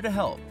are here to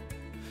help.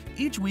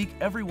 Each week,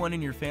 everyone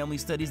in your family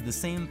studies the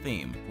same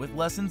theme, with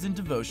lessons and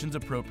devotions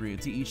appropriate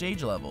to each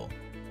age level.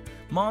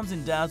 Moms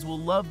and dads will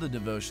love the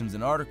devotions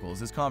and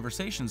articles as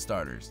conversation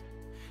starters.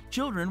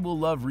 Children will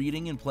love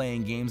reading and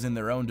playing games in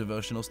their own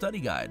devotional study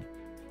guide.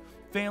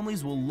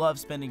 Families will love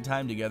spending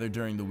time together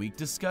during the week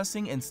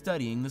discussing and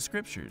studying the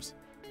Scriptures.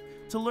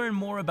 To learn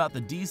more about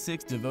the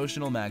D6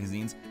 devotional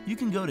magazines, you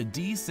can go to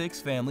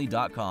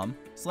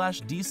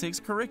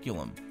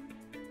d6family.com/D6curriculum.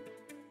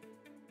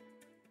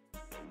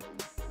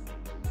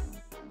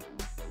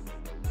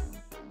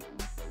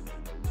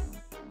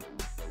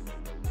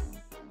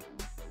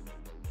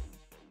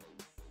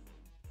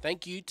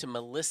 Thank you to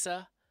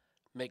Melissa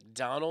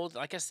MacDonald.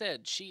 Like I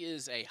said, she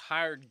is a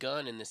hired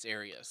gun in this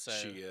area. So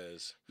she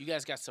is. You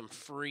guys got some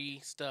free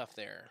stuff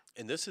there.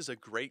 And this is a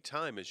great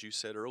time, as you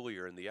said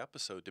earlier in the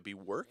episode, to be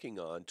working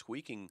on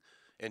tweaking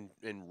and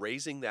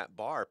raising that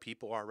bar.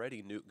 People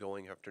already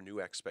going after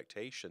new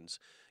expectations.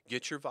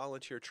 Get your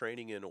volunteer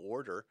training in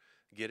order.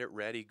 Get it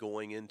ready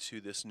going into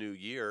this new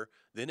year.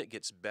 Then it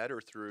gets better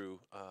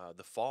through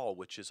the fall,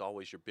 which is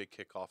always your big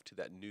kickoff to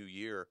that new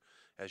year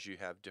as you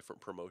have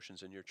different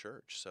promotions in your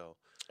church. So,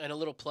 and a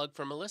little plug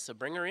for Melissa.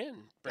 Bring her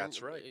in.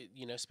 That's right.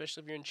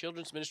 Especially if you're in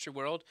children's ministry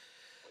world,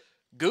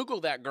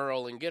 Google that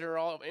girl and get her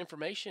all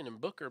information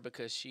and book her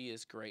because she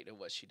is great at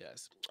what she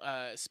does.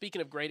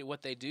 Speaking of great at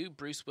what they do,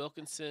 Bruce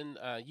Wilkinson,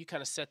 you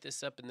kind of set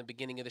this up in the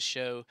beginning of the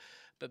show,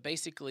 but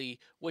basically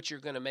what you're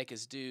going to make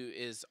us do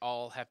is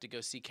all have to go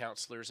see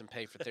counselors and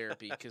pay for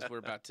therapy because we're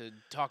about to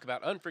talk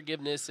about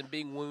unforgiveness and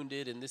being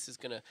wounded, and this is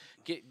going to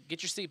get your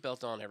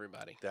seatbelt on,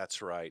 everybody.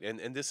 That's right,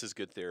 and this is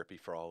good therapy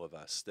for all of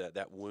us,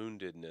 that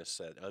woundedness,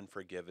 that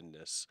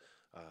unforgiveness.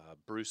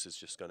 Bruce is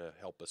just going to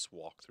help us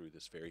walk through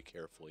this very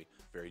carefully,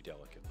 very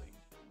delicately.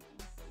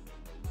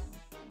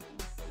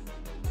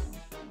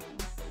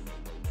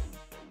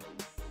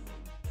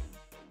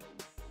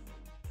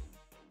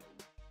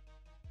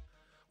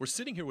 We're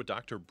sitting here with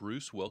Dr.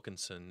 Bruce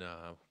Wilkinson.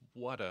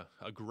 What a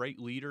great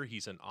leader.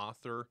 He's an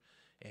author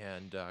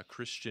and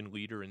Christian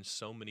leader in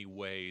so many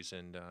ways.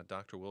 And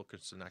Dr.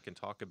 Wilkinson, I can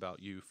talk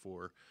about you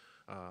for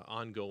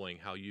ongoing,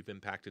 how you've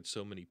impacted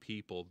so many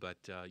people,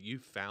 but you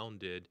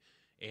founded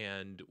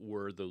and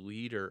were the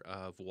leader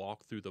of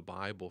Walk Through the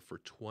Bible for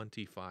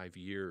 25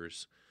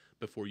 years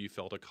before you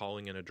felt a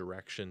calling and a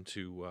direction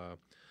to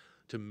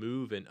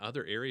move in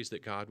other areas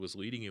that God was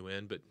leading you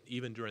in. But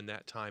even during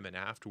that time and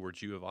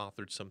afterwards, you have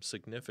authored some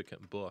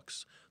significant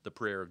books: The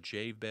Prayer of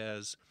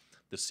Jabez,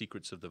 The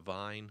Secrets of the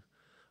Vine,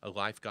 A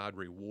Life God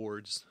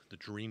Rewards, The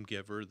Dream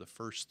Giver, the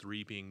first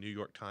 3 being New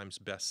York Times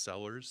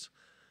bestsellers.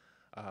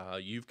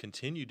 You've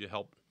continued to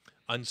help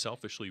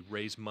unselfishly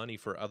raise money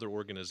for other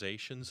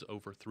organizations,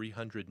 over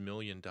 $300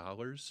 million.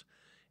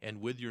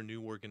 And with your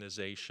new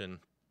organization,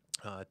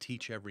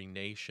 Teach Every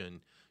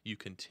Nation, you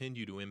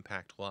continue to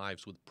impact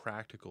lives with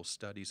practical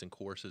studies and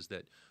courses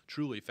that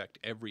truly affect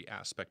every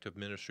aspect of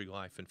ministry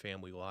life and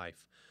family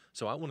life.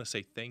 So I want to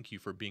say thank you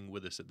for being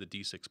with us at the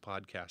D6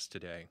 podcast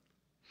today.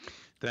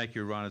 Thank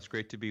you, Ron. It's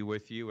great to be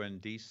with you and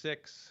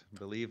D6.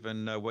 Believe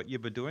in what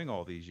you've been doing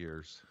all these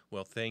years.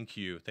 Well, thank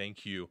you.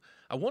 Thank you.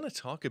 I want to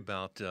talk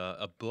about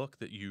a book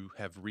that you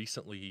have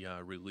recently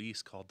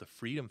released called The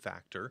Freedom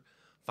Factor,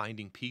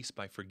 Finding Peace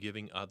by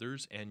Forgiving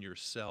Others and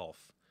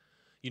Yourself.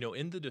 You know,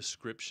 in the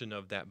description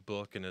of that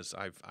book, and as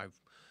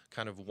I've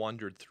kind of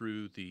wandered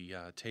through the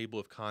table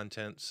of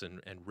contents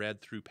and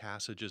read through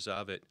passages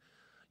of it,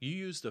 you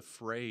use the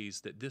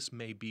phrase that this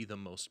may be the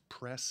most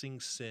pressing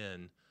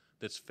sin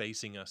that's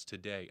facing us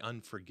today,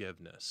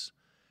 unforgiveness.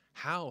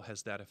 How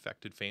has that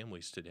affected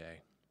families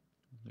today?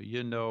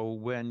 You know,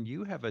 when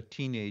you have a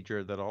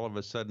teenager that all of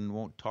a sudden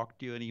won't talk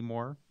to you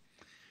anymore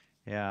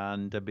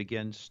and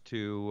begins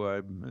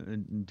to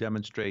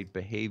demonstrate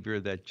behavior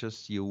that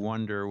just you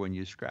wonder when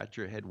you scratch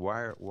your head,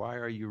 why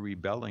are you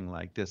rebelling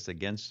like this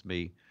against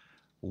me?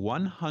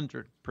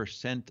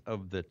 100%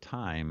 of the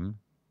time,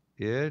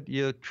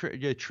 you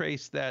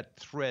trace that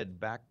thread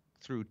back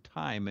through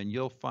time, and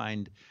you'll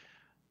find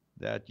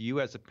that you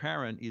as a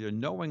parent, either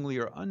knowingly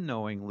or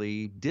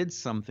unknowingly, did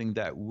something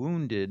that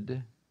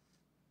wounded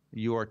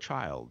your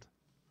child.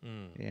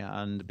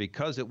 And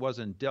because it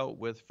wasn't dealt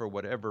with for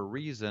whatever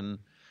reason,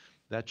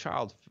 that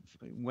child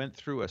went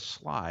through a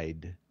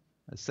slide,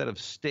 a set of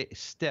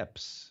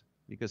steps,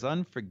 because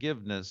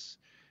unforgiveness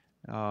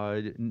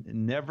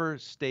never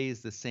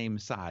stays the same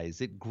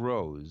size. It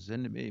grows,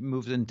 and it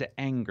moves into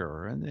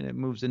anger, and then it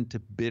moves into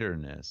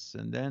bitterness,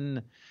 and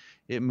then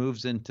it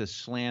moves into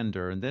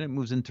slander, and then it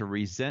moves into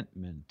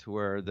resentment,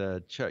 where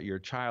your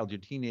child, your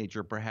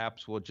teenager,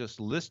 perhaps will just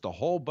list a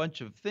whole bunch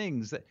of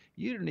things that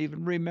you didn't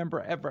even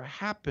remember ever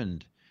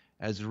happened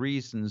as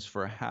reasons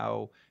for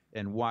how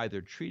and why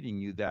they're treating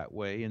you that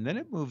way. And then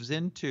it moves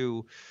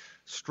into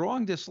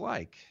strong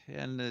dislike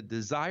and a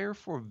desire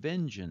for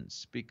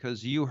vengeance,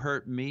 because you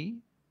hurt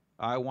me,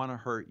 I want to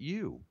hurt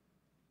you.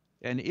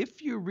 And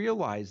if you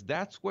realize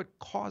that's what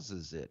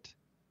causes it,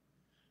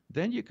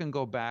 then you can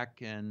go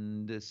back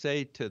and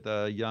say to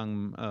the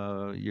young,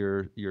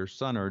 your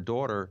son or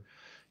daughter,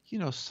 you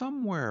know,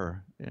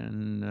 somewhere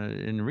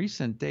in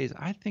recent days,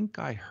 I think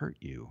I hurt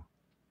you.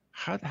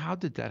 How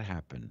did that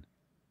happen?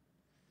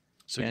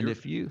 So and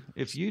if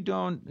you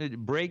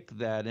don't break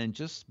that and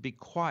just be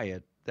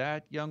quiet,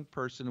 that young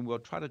person will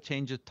try to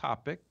change the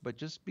topic, but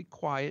just be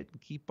quiet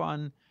and keep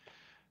on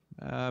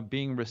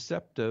being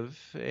receptive,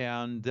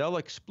 and they'll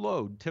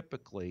explode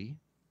typically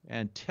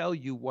and tell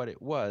you what it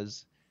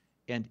was.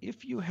 And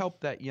if you help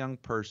that young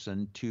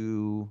person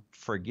to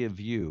forgive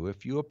you,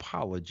 if you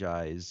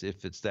apologize,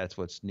 if that's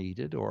what's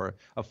needed, or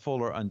a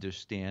fuller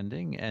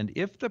understanding, and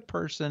if the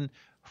person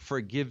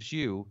forgives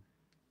you,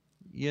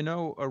 you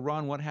know,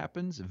 Ron, what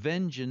happens?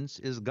 Vengeance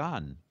is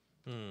gone.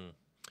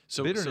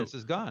 So bitterness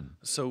is gone.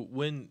 So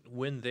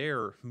when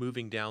they're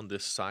moving down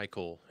this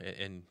cycle,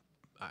 and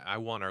I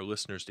want our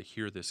listeners to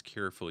hear this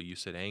carefully. You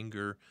said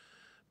anger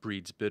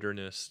breeds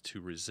bitterness,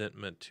 to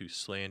resentment, to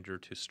slander,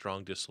 to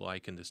strong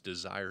dislike, and this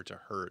desire to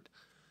hurt.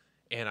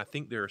 And I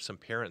think there are some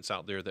parents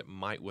out there that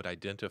would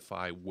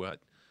identify what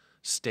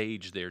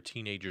stage their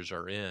teenagers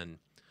are in.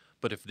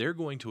 But if they're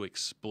going to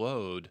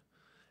explode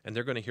and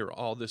they're going to hear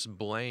all this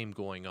blame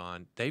going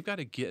on, they've got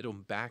to get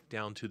them back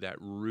down to that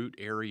root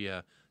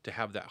area to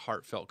have that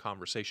heartfelt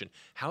conversation.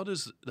 How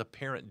does the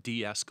parent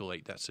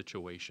de-escalate that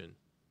situation?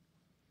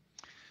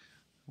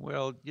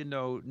 Well, you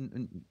know,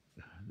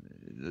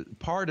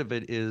 part of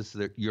it is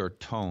your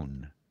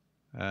tone,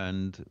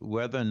 and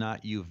whether or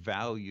not you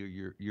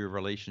value your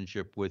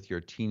relationship with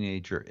your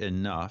teenager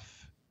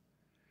enough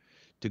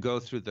to go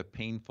through the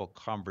painful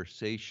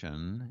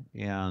conversation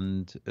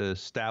and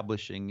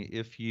establishing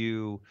if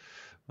you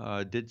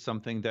did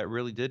something that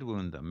really did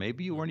wound them.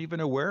 Maybe you weren't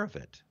even aware of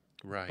it.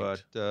 Right.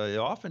 But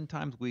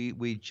oftentimes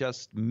we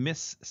just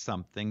miss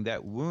something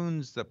that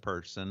wounds the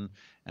person,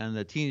 and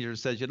the teenager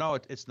says, you know,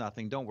 it's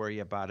nothing, don't worry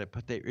about it,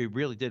 but it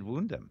really did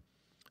wound them.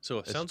 So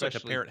it sounds like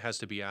a parent has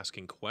to be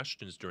asking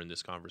questions during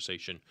this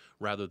conversation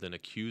rather than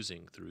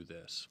accusing through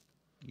this.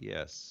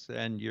 Yes,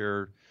 and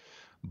your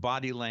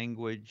body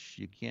language,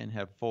 you can't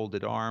have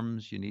folded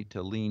arms. You need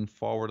to lean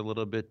forward a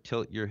little bit,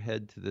 tilt your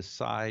head to the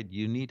side.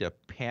 You need a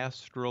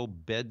pastoral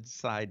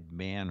bedside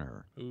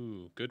manner.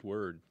 Ooh, good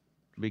word.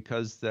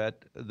 Because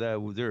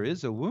there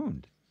is a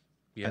wound.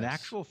 Yes. An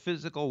actual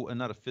physical,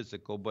 not a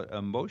physical, but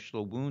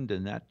emotional wound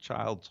in that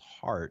child's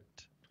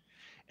heart.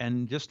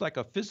 And just like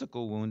a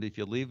physical wound, if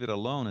you leave it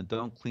alone and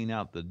don't clean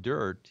out the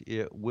dirt,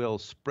 it will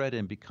spread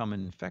and become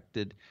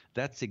infected.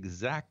 That's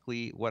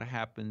exactly what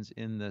happens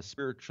in the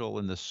spiritual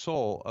and the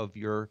soul of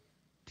your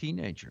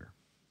teenager.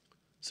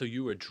 So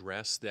you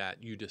address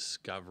that, you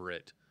discover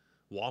it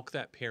walk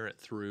that parent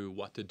through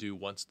what to do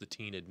once the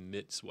teen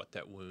admits what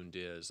that wound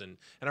is. And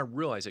I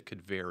realize it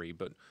could vary,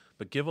 but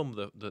give them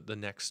the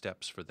next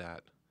steps for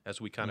that as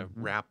we kind of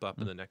wrap up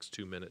in the next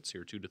 2 minutes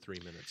here, 2 to 3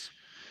 minutes.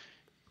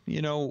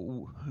 You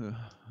know,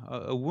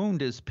 a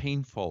wound is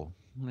painful.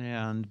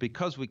 And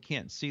because we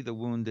can't see the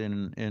wound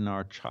in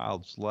our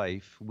child's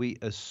life, we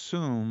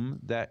assume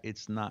that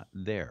it's not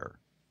there.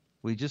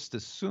 We just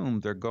assume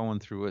they're going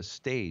through a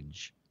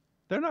stage.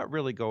 They're not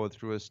really going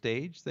through a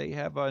stage. They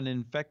have an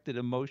infected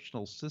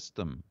emotional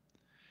system.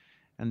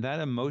 And that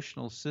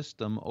emotional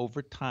system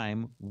over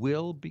time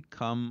will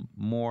become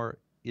more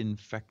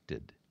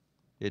infected.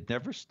 It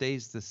never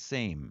stays the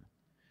same.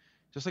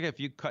 Just like if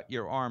you cut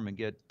your arm and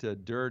get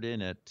dirt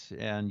in it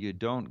and you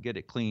don't get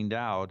it cleaned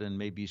out and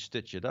maybe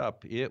stitch it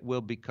up, it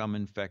will become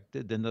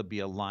infected. Then there'll be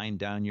a line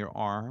down your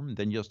arm.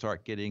 Then you'll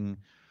start getting,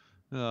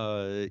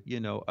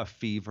 a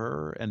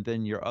fever, and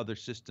then your other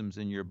systems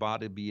in your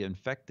body be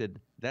infected.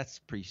 That's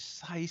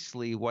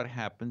precisely what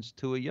happens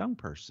to a young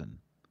person.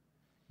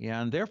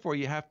 And therefore,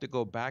 you have to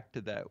go back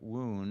to that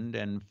wound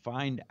and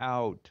find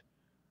out,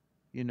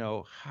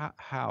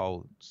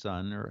 how,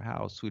 son, or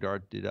how,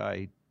 sweetheart, did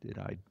I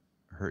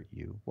hurt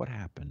you? What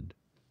happened?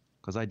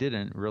 Because I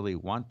didn't really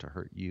want to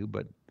hurt you,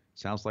 but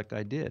sounds like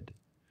I did.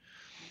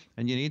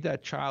 And you need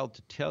that child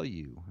to tell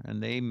you,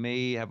 and they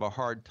may have a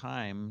hard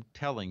time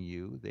telling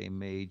you. They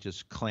may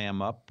just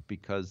clam up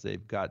because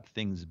they've got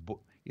things,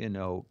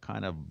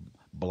 kind of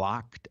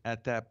blocked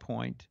at that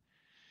point.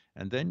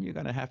 And then you're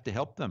going to have to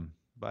help them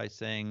by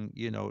saying,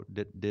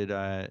 did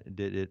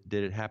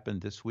it happen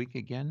this week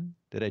again?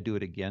 Did I do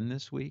it again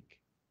this week?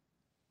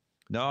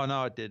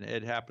 No, it didn't.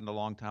 It happened a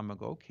long time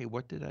ago. Okay,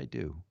 what did I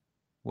do?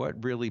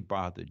 What really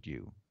bothered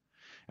you?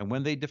 And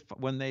when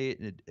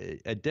they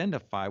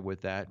identify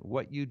with that,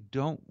 what you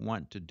don't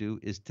want to do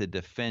is to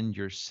defend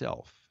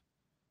yourself.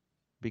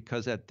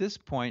 Because at this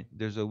point,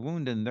 there's a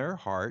wound in their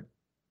heart,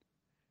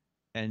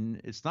 and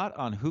it's not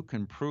on who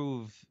can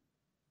prove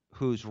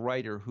who's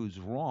right or who's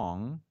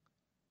wrong.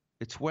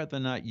 It's whether or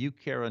not you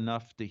care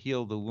enough to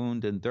heal the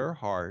wound in their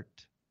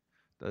heart.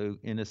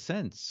 In a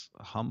sense,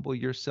 humble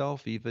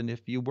yourself even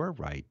if you were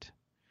right,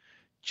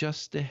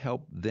 just to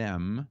help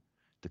them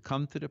to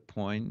come to the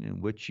point in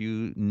which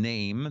you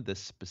name the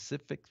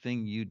specific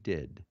thing you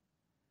did.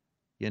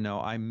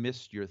 I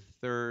missed your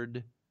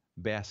third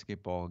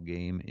basketball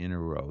game in a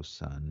row,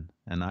 son,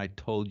 and I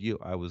told you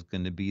I was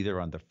going to be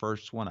there on the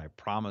first one. I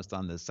promised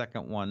on the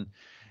second one,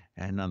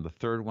 and on the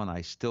third one,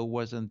 I still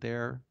wasn't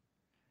there.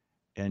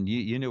 And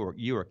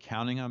you were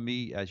counting on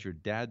me as your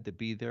dad to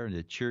be there and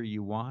to cheer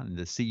you on and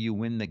to see you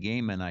win the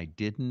game, and I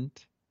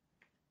didn't.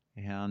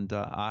 And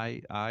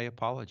I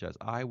apologize.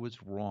 I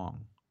was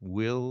wrong.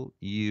 Will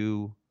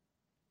you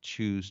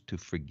choose to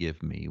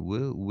forgive me?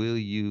 Will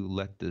you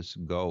let this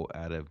go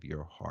out of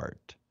your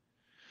heart?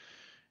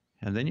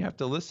 And then you have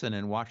to listen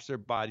and watch their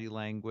body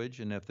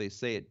language. And if they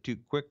say it too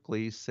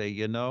quickly, say,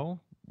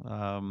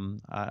 I'm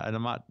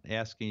not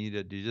asking you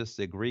to just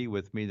agree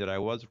with me that I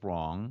was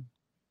wrong.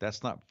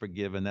 That's not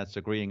forgiving. That's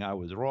agreeing I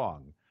was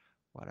wrong.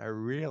 But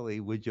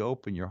would you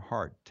open your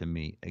heart to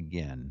me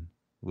again?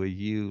 Will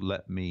you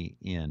let me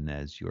in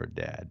as your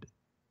dad?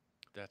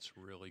 That's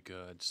really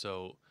good.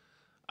 So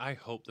I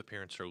hope the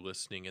parents are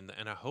listening, and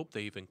I hope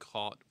they even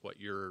caught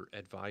what your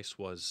advice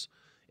was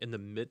in the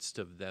midst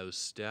of those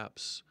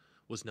steps,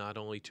 was not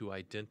only to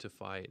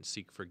identify and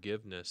seek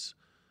forgiveness,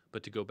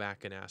 but to go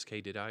back and ask, hey,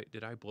 did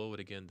I blow it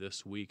again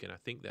this week? And I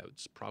think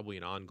that's probably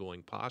an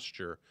ongoing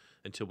posture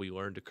until we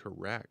learn to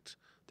correct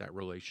that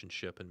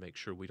relationship and make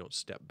sure we don't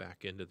step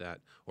back into that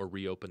or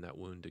reopen that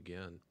wound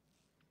again.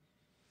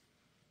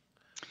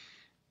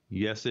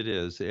 Yes, it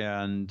is.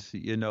 And,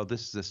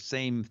 this is the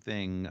same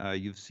thing.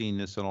 You've seen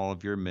this in all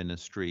of your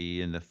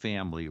ministry in the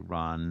family,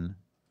 Ron.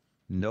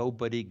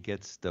 Nobody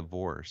gets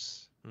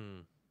divorce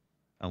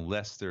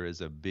unless there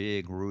is a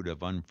big root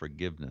of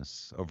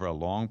unforgiveness over a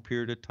long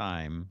period of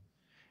time,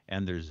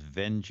 and there's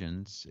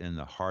vengeance in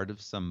the heart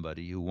of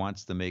somebody who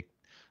wants to make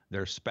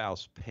their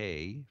spouse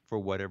pay for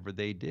whatever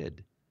they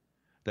did.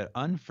 That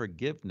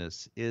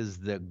unforgiveness is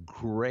the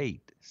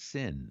great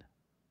sin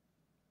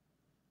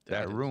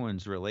that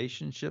ruins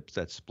relationships,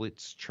 that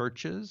splits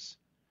churches,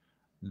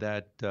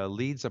 that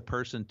leads a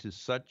person to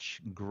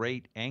such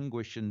great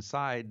anguish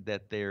inside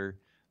that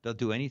they'll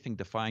do anything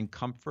to find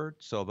comfort.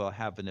 So they'll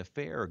have an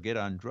affair or get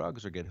on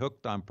drugs or get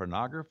hooked on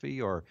pornography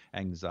or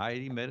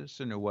anxiety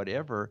medicine or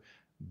whatever,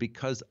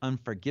 because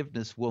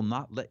unforgiveness will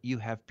not let you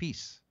have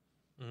peace.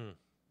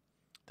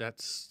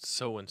 That's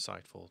so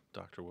insightful,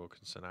 Dr.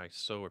 Wilkinson. I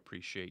so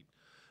appreciate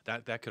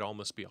that. That could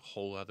almost be a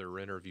whole other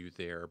interview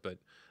there, but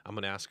I'm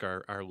going to ask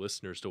our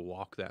listeners to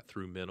walk that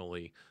through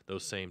mentally,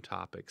 those same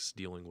topics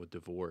dealing with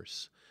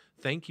divorce.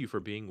 Thank you for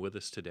being with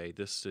us today.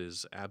 This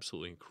is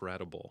absolutely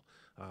incredible.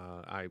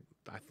 I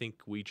think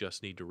we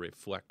just need to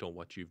reflect on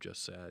what you've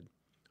just said.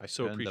 I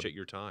so appreciate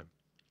your time.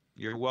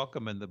 You're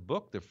welcome. In the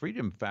book, The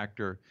Freedom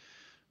Factor,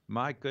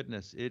 my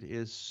goodness, it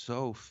is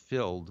so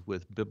filled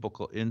with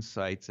biblical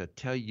insights that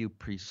tell you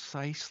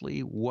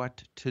precisely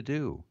what to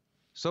do.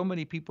 So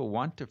many people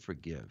want to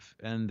forgive,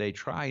 and they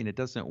try, and it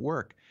doesn't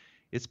work.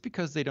 It's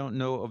because they don't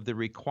know of the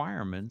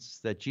requirements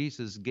that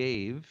Jesus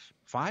gave,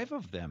 5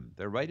 of them.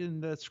 They're right in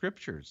the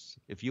scriptures.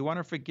 If you want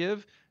to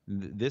forgive,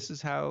 this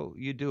is how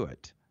you do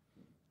it.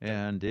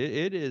 And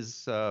it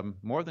is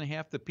more than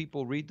half the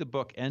people read the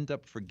book end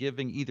up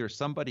forgiving either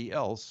somebody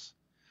else,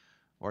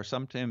 or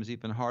sometimes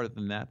even harder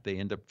than that, they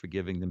end up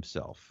forgiving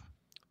themselves.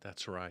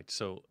 That's right.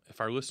 So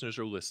if our listeners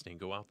are listening,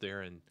 go out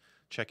there and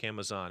check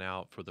Amazon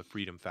out for The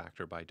Freedom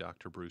Factor by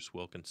Dr. Bruce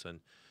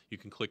Wilkinson. You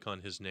can click on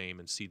his name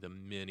and see the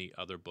many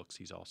other books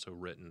he's also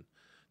written.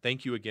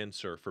 Thank you again,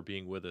 sir, for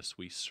being with us.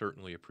 We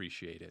certainly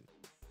appreciate it.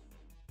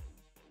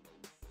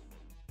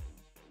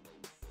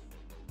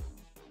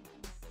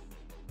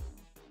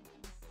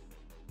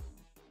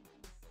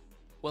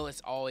 Well,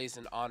 it's always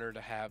an honor to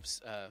have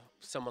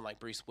someone like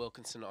Bruce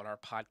Wilkinson on our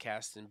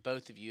podcast, and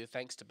both of you,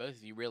 thanks to both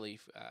of you, really,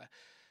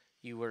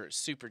 you were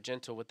super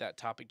gentle with that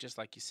topic, just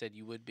like you said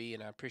you would be,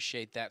 and I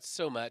appreciate that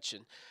so much.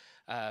 And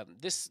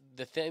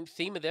the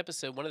theme of the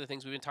episode, one of the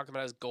things we've been talking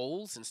about is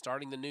goals and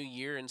starting the new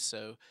year, and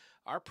so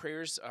our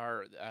prayers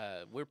are,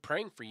 we're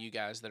praying for you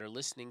guys that are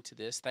listening to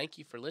this. Thank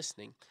you for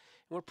listening.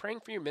 And we're praying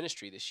for your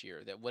ministry this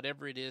year, that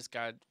whatever it is,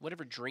 God,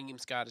 whatever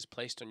dreams God has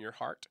placed on your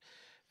heart,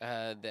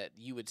 that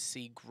you would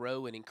see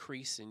grow and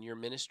increase in your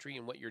ministry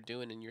and what you're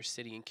doing in your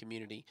city and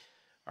community.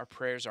 Our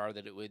prayers are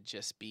that it would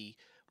just be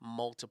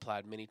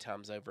multiplied many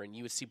times over, and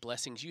you would see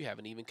blessings you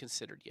haven't even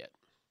considered yet.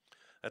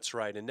 That's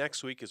right. And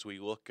next week, as we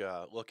look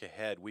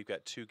ahead, we've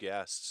got 2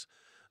 guests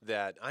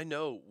that I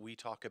know we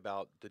talk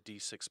about the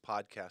D6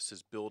 podcast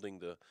as building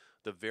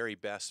the very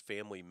best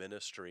family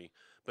ministry.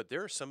 But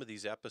there are some of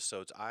these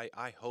episodes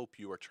I hope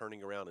you are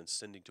turning around and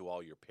sending to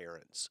all your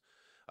parents.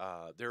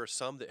 There are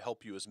some that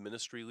help you as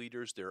ministry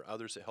leaders. There are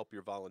others that help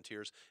your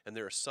volunteers. And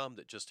there are some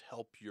that just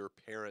help your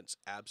parents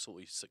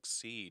absolutely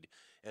succeed.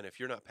 And if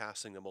you're not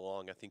passing them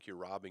along, I think you're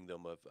robbing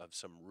them of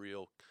some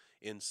real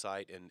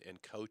insight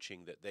and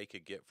coaching that they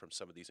could get from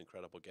some of these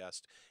incredible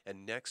guests.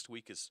 And next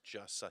week is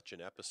just such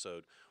an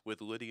episode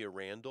with Lydia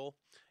Randall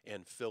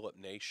and Philip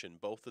Nation.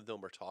 Both of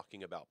them are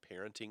talking about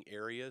parenting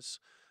areas.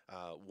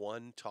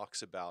 One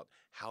talks about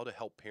how to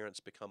help parents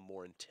become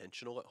more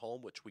intentional at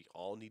home, which we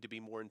all need to be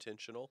more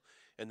intentional.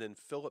 And then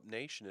Philip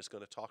Nation is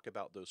going to talk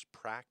about those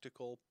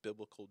practical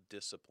biblical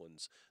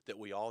disciplines that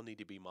we all need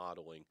to be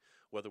modeling,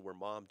 whether we're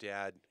mom,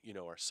 dad,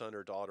 our son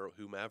or daughter,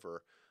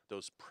 whomever,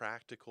 those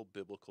practical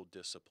biblical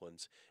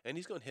disciplines. And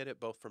he's going to hit it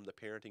both from the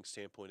parenting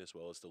standpoint as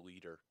well as the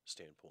leader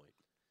standpoint.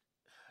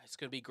 It's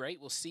going to be great.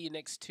 We'll see you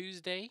next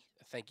Tuesday.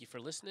 Thank you for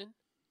listening.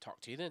 Talk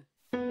to you then.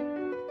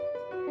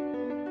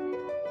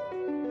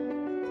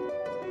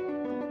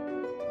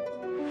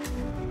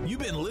 You've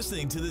been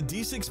listening to the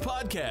D6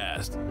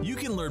 Podcast. You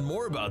can learn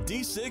more about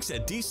D6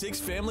 at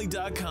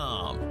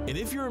d6family.com. And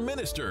if you're a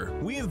minister,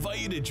 we invite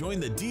you to join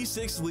the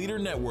D6 Leader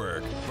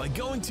Network by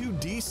going to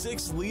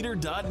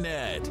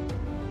d6leader.net.